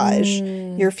self-sabotage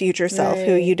your future self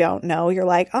who right. you don't know. You're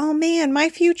like, oh man, my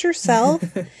future self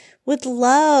would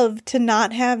love to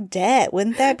not have debt.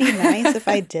 Wouldn't that be nice if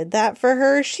I did that for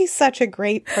her? She's such a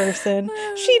great person.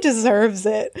 She deserves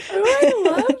it. Oh, I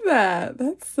love that.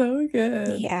 That's so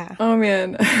good. Yeah. Oh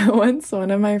man, once one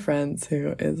of my friends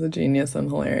who is a genius and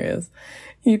hilarious,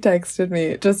 he texted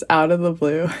me just out of the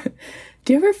blue.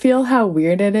 Do you ever feel how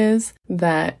weird it is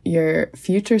that your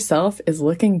future self is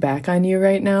looking back on you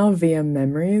right now via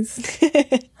memories?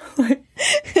 Like,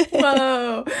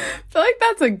 whoa. I feel like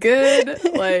that's a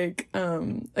good, like,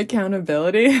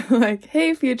 accountability. Like,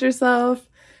 hey, future self,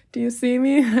 do you see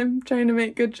me? I'm trying to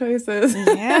make good choices.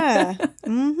 Yeah.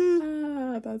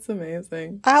 Mm-hmm. That's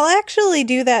amazing. I'll actually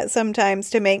do that sometimes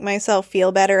to make myself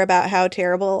feel better about how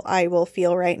terrible I will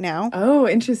feel right now. Oh,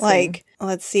 interesting. Like,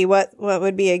 let's see, what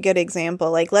would be a good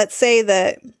example? Like, let's say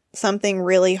that something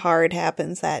really hard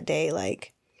happens that day.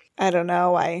 Like, I don't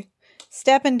know, I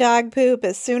step in dog poop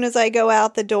as soon as I go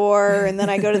out the door, and then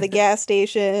I go to the gas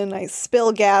station, I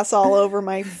spill gas all over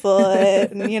my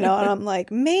foot, and, you know, and I'm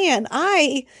like, man,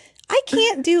 I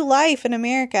can't do life in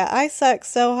America. I suck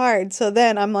so hard. So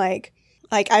then I'm like,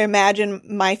 I imagine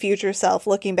my future self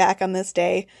looking back on this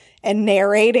day and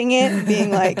narrating it, being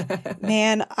like,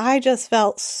 man, I just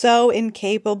felt so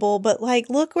incapable, but like,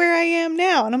 look where I am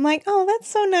now. And I'm like, oh, that's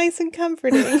so nice and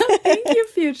comforting. Thank you,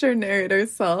 future narrator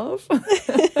self.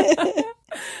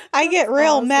 I get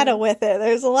real awesome. meta with it.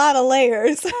 There's a lot of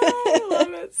layers. I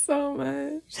love it so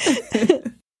much.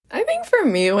 I think for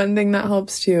me, one thing that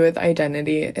helps too with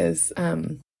identity is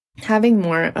having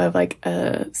more of like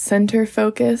a center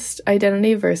focused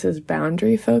identity versus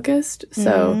boundary focused.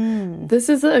 So this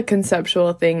is a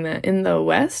conceptual thing that in the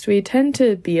West, we tend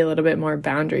to be a little bit more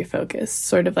boundary focused,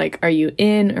 sort of like, are you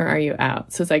in or are you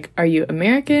out? So it's like, are you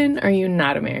American? Are you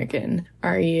not American?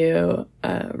 Are you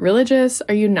religious?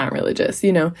 Are you not religious?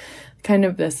 You know, kind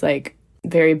of this like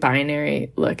very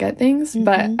binary look at things.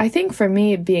 But I think for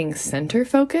me, being center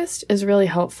focused is really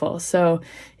helpful. So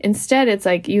instead, it's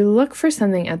like you look for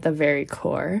something at the very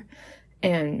core,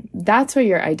 and that's where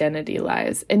your identity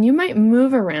lies. And you might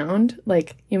move around,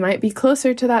 like you might be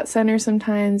closer to that center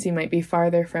sometimes, you might be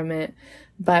farther from it,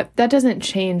 but that doesn't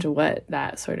change what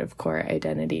that sort of core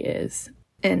identity is.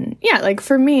 And yeah, like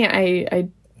for me,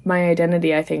 my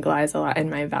identity, I think, lies a lot in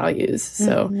my values.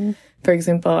 So for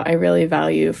example, I really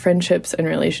value friendships and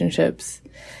relationships,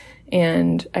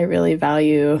 and I really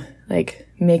value like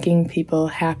making people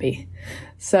happy.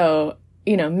 So,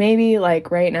 you know, maybe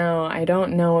like right now, I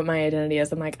don't know what my identity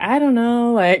is. I'm like, I don't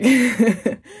know, like,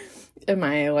 am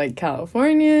I like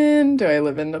Californian? Do I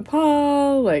live in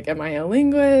Nepal? Like, am I a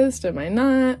linguist? Am I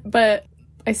not? But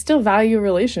I still value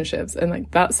relationships, and like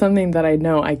that's something that I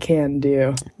know I can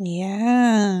do.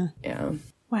 Yeah. Yeah.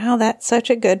 Wow, that's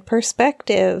such a good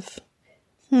perspective.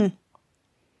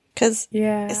 Because,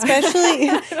 especially,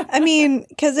 I mean,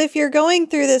 because if you're going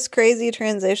through this crazy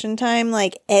transition time,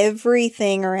 like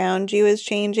everything around you is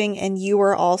changing and you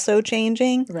are also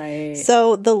changing. Right.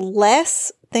 So the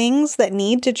less things that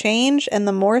need to change and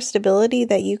the more stability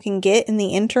that you can get in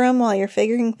the interim while you're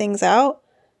figuring things out,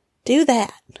 do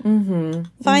that.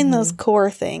 Find those core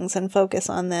things and focus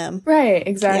on them. Right,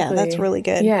 exactly. Yeah, that's really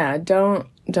good. Yeah, don't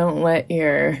let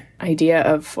your idea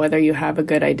of whether you have a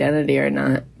good identity or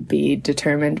not be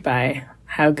determined by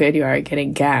how good you are at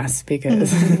getting gas,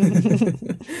 because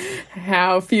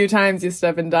how few times you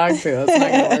step in dog poo, it's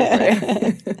not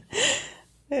going to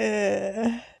work,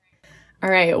 right? All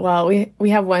right, well, we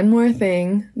have one more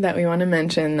thing that we want to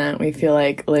mention that we feel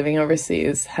like living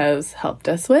overseas has helped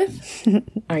us with.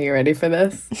 Are you ready for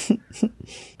this?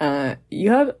 You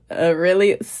have a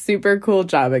really super cool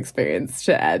job experience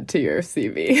to add to your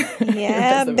CV.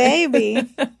 Yeah,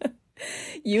 baby.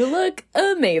 You look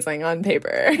amazing on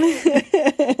paper.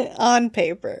 On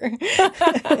paper.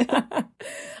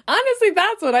 Honestly,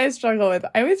 that's what I struggle with.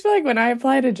 I always feel like when I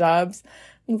apply to jobs,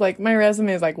 like my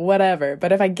resume is like whatever,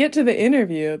 but if I get to the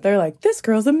interview, they're like, this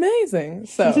girl's amazing.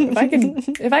 So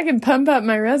if I can pump up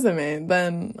my resume,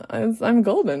 then I'm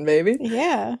golden, baby.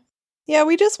 Yeah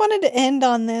we just wanted to end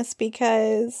on this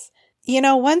because, you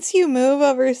know, once you move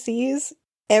overseas,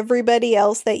 everybody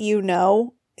else that you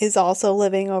know is also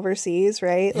living overseas,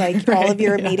 right? Like all of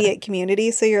your immediate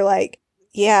community. So you're like,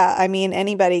 yeah, I mean,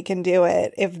 anybody can do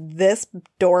it. If this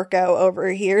dorko over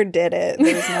here did it,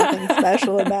 there's nothing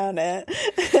special about it.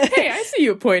 Hey, I see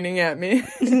you pointing at me.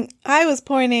 I was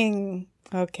pointing.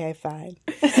 Okay, fine.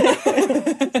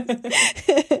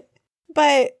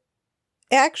 But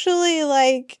actually,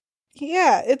 like,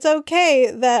 yeah, it's okay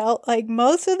that, like,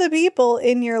 most of the people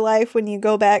in your life when you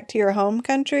go back to your home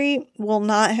country will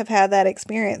not have had that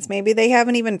experience. Maybe they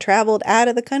haven't even traveled out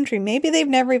of the country. Maybe they've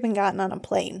never even gotten on a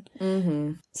plane.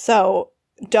 Mm-hmm. So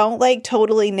don't, like,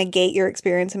 totally negate your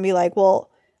experience and be like,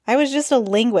 well, I was just a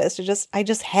linguist. I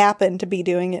just happened to be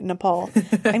doing it in Nepal.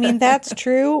 I mean, that's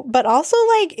true. But also,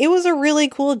 like, it was a really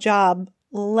cool job.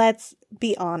 Let's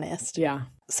be honest. Yeah.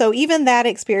 So even that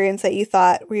experience that you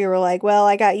thought where you were like, well,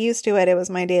 I got used to it, it was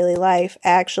my daily life,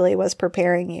 actually was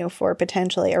preparing you for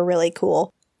potentially a really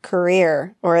cool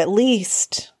career, or at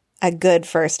least a good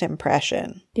first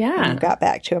impression. Yeah. When you got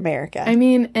back to America. I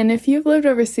mean, and if you've lived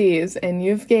overseas and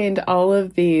you've gained all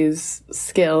of these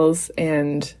skills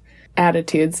and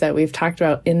attitudes that we've talked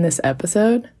about in this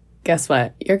episode, guess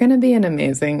what? You're going to be an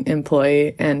amazing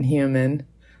employee and human.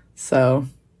 So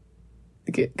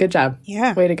good job.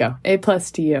 Yeah. Way to go. A+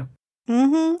 to you.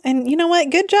 Mm-hmm. And you know what?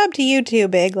 Good job to you too,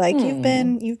 Big. Like you've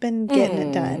been getting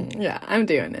it done. Yeah, I'm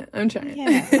doing it. I'm trying.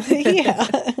 Yeah.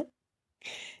 Yeah.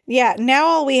 Yeah. Now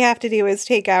all we have to do is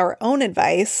take our own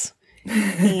advice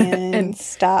and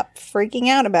stop freaking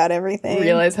out about everything.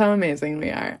 Realize how amazing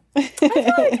we are. I feel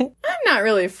like I'm not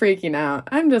really freaking out.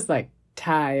 I'm just like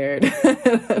tired.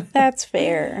 That's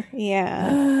fair.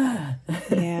 Yeah.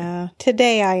 Yeah.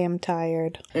 Today I am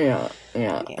tired. Yeah.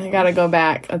 I gotta go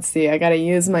back. Let's see. I gotta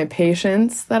use my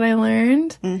patience that I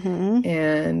learned. Mm-hmm.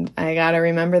 And I gotta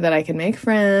remember that I can make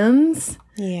friends.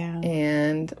 Yeah.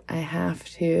 And I have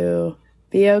to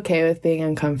be okay with being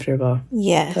uncomfortable.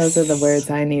 Yes. Those are the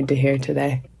words I need to hear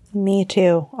today. Me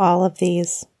too. All of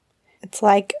these. It's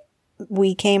like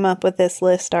we came up with this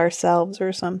list ourselves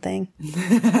or something.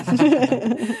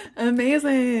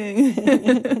 Amazing.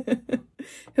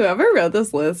 Whoever wrote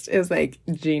this list is like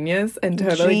genius and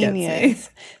totally gets me.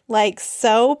 Like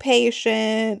so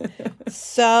patient,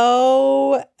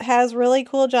 so has really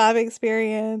cool job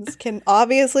experience, can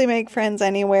obviously make friends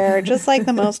anywhere, just like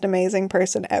the most amazing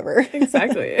person ever.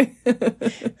 Exactly.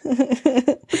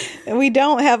 And we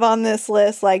don't have on this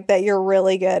list like that you're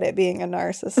really good at being a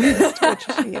narcissist, which,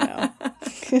 you know.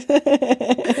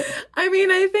 I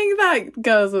mean, I think that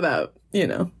goes without,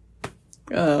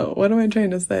 what am I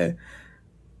trying to say?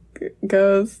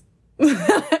 Goes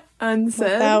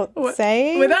unsaid. Without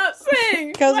saying? Without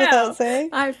saying. Goes without saying?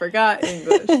 I forgot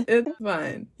English. It's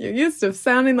fine. You're used to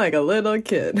sounding like a little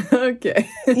kid. Okay.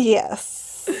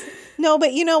 Yes. No,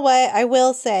 but you know what? I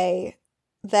will say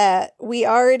that we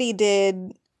already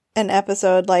did an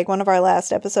episode, like one of our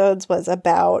last episodes was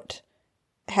about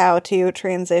how to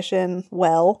transition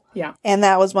well. Yeah. And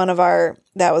that was one of our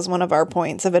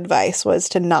points of advice, was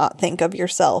to not think of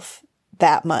yourself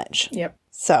that much. Yep.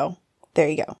 So there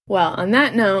you go. Well, on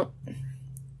that note,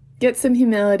 get some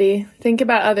humility, think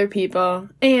about other people,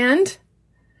 and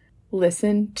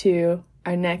listen to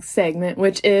our next segment,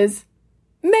 which is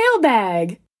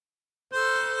Mailbag.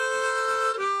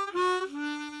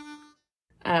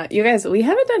 You guys, we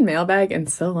haven't done Mailbag in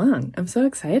so long. I'm so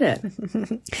excited.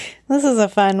 This is a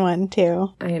fun one,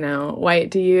 too. I know. White,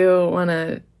 do you want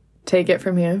to take it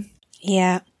from here?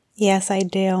 Yeah. Yes, I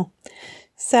do.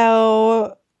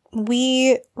 So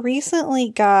we recently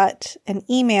got an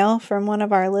email from one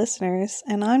of our listeners,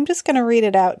 and I'm just going to read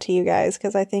it out to you guys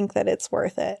because I think that it's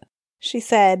worth it. She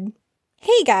said,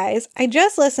 "Hey guys, I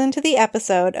just listened to the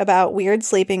episode about weird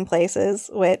sleeping places,"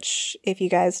 which, if you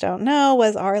guys don't know,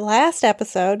 was our last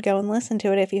episode. Go and listen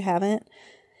to it if you haven't.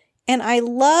 "And I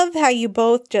love how you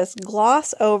both just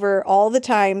gloss over all the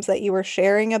times that you were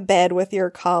sharing a bed with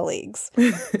your colleagues.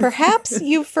 Perhaps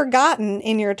you've forgotten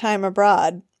in your time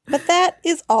abroad, but that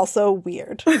is also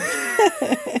weird."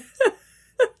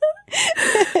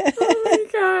 Oh my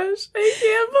gosh. I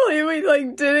can't believe we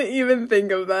didn't even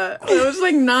think of that. It was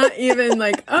not even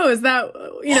oh, is that,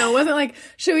 it wasn't like,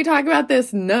 should we talk about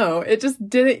this? No, it just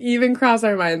didn't even cross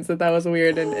our minds that was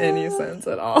weird in any sense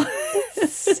at all.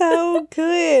 It's so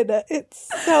good.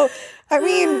 I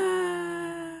mean,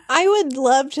 I would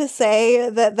love to say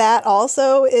that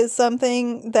also is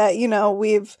something that,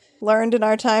 we've learned in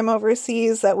our time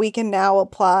overseas that we can now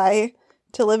apply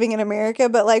to living in America,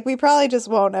 but we probably just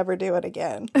won't ever do it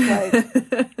again.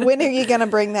 When are you going to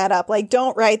bring that up?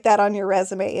 Don't write that on your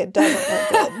resume. It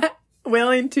doesn't look good.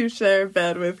 willing to share a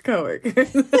bed with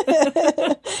coworkers.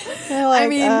 Like, I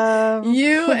mean,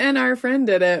 you and our friend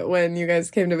did it when you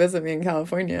guys came to visit me in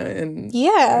California in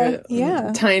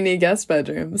yeah. tiny guest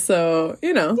bedroom. So,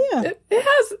 you know, it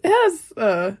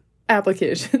has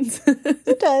applications.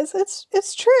 It does.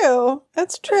 It's true.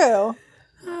 It's true.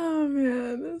 Oh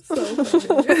man, that's so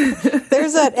funny.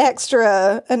 There's an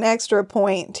extra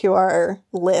point to our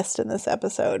list in this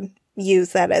episode.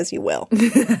 Use that as you will.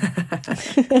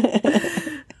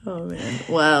 Oh man.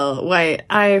 Well, White,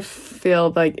 I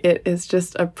feel like it is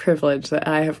just a privilege that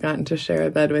I have gotten to share a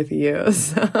bed with you.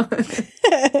 So.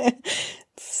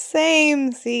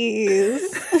 Samesies.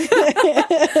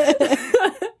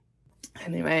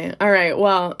 Anyway, all right.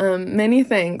 Well, many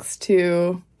thanks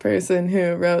to person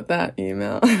who wrote that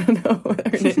email. I don't know what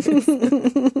her name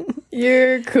is.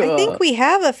 You're cool. I think we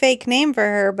have a fake name for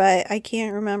her, but I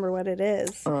can't remember what it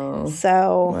is. Oh,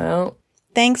 so, well,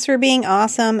 thanks for being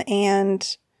awesome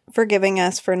and forgiving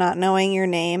us for not knowing your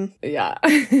name. Yeah.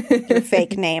 Your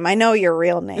fake name. I know your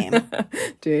real name.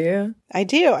 Do you? I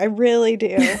do. I really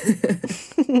do.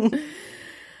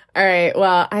 All right.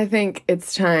 Well, I think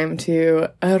it's time to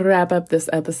wrap up this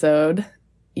episode.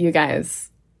 You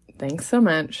guys, thanks so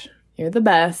much. You're the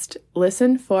best.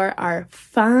 Listen for our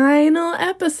final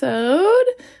episode,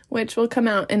 which will come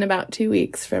out in about 2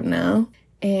 weeks from now.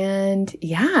 And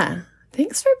yeah,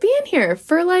 thanks for being here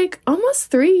for like almost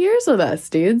 3 years with us,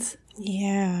 dudes.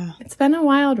 Yeah. It's been a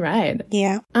wild ride.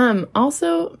 Yeah.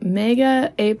 Also,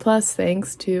 mega A+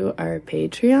 thanks to our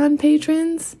Patreon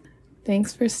patrons.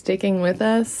 Thanks for sticking with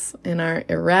us in our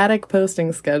erratic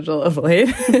posting schedule of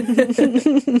late.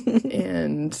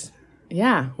 And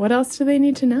yeah, what else do they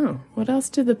need to know? What else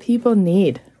do the people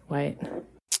need, White?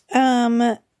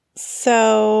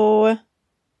 So,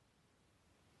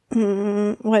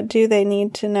 what do they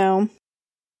need to know?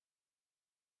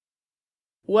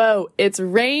 Whoa, it's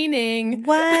raining.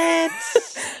 What?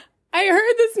 I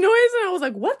heard this noise and I was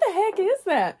like, what the heck is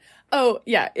that? Oh,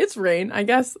 yeah, it's rain. I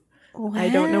guess I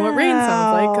don't know what rain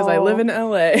sounds like because I live in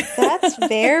LA. That's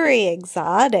very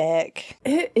exotic.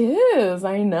 It is.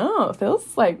 I know. It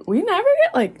feels like we never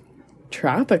get like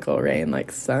tropical rain,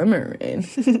 like summer rain.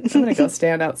 I'm going to go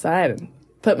stand outside and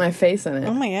put my face in it.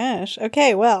 Oh my gosh.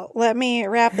 Okay, well, let me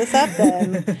wrap this up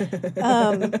then.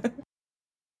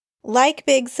 Like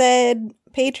Big said,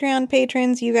 Patreon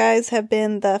patrons, you guys have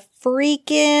been the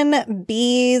freaking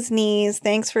bee's knees.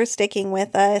 Thanks for sticking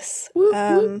with us. Whoop,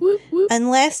 whoop, whoop, whoop.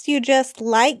 Unless you just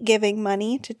like giving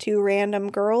money to two random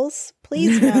girls,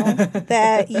 please know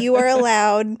that you are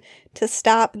allowed to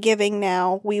stop giving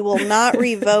now. We will not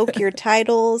revoke your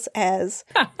titles as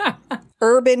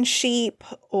urban sheep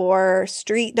or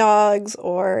street dogs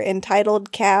or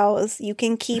entitled cows. You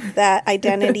can keep that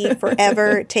identity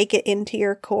forever. Take it into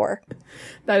your core.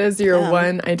 That is your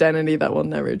one identity that will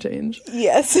never change.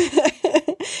 Yes.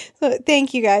 So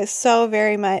thank you guys so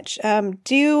very much.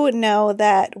 Do know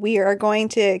that we are going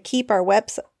to keep our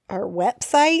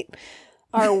website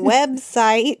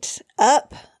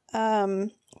up.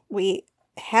 We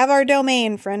have our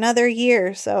domain for another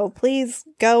year, so please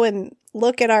go and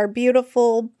look at our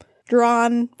beautiful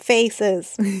drawn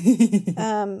faces.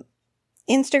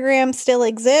 Instagram still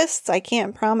exists. I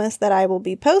can't promise that I will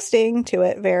be posting to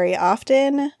it very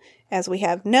often, as we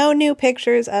have no new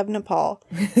pictures of Nepal.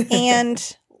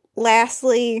 And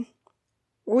lastly,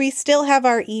 we still have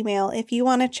our email. If you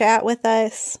want to chat with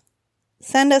us,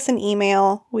 send us an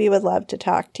email. We would love to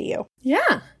talk to you.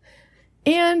 Yeah.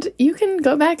 And you can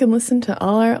go back and listen to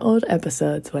all our old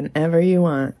episodes whenever you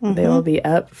want. Mm-hmm. They will be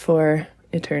up for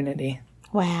eternity.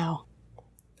 Wow.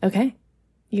 Okay.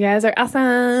 You guys are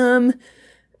awesome.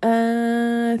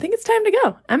 I think it's time to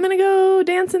go. I'm going to go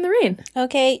dance in the rain.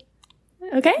 Okay.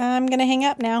 Okay. I'm going to hang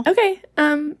up now. Okay.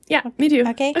 Yeah, me too.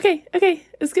 Okay. Okay.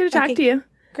 It's good to talk to you.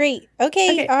 Great.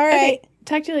 Okay. All right. Okay.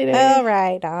 Talk to you later. All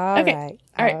right. All right.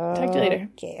 All right. Talk to you later.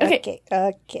 Okay.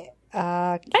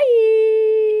 Bye.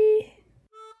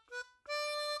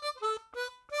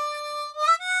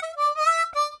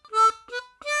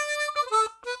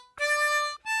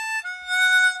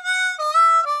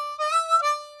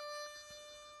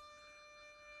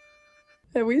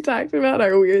 Have we talked about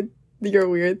your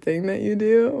weird thing that you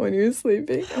do when you're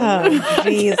sleeping? Oh,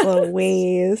 jeez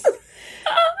Louise.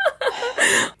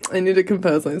 I need to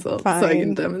compose myself Fine. So I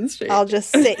can demonstrate. I'll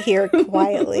just sit here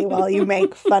quietly while you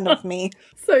make fun of me.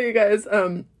 So you guys,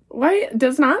 White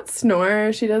does not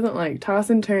snore. She doesn't like toss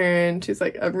and turn. She's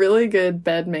like a really good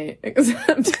bedmate,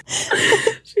 except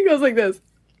she goes like this.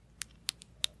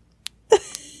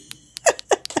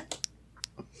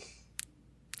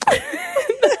 I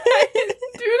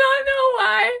do not know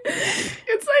why.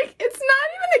 It's like, it's not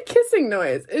even a kissing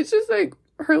noise. It's just like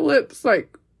her lips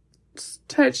like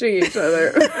touching each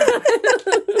other.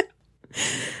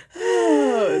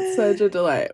 Oh, it's such a delight.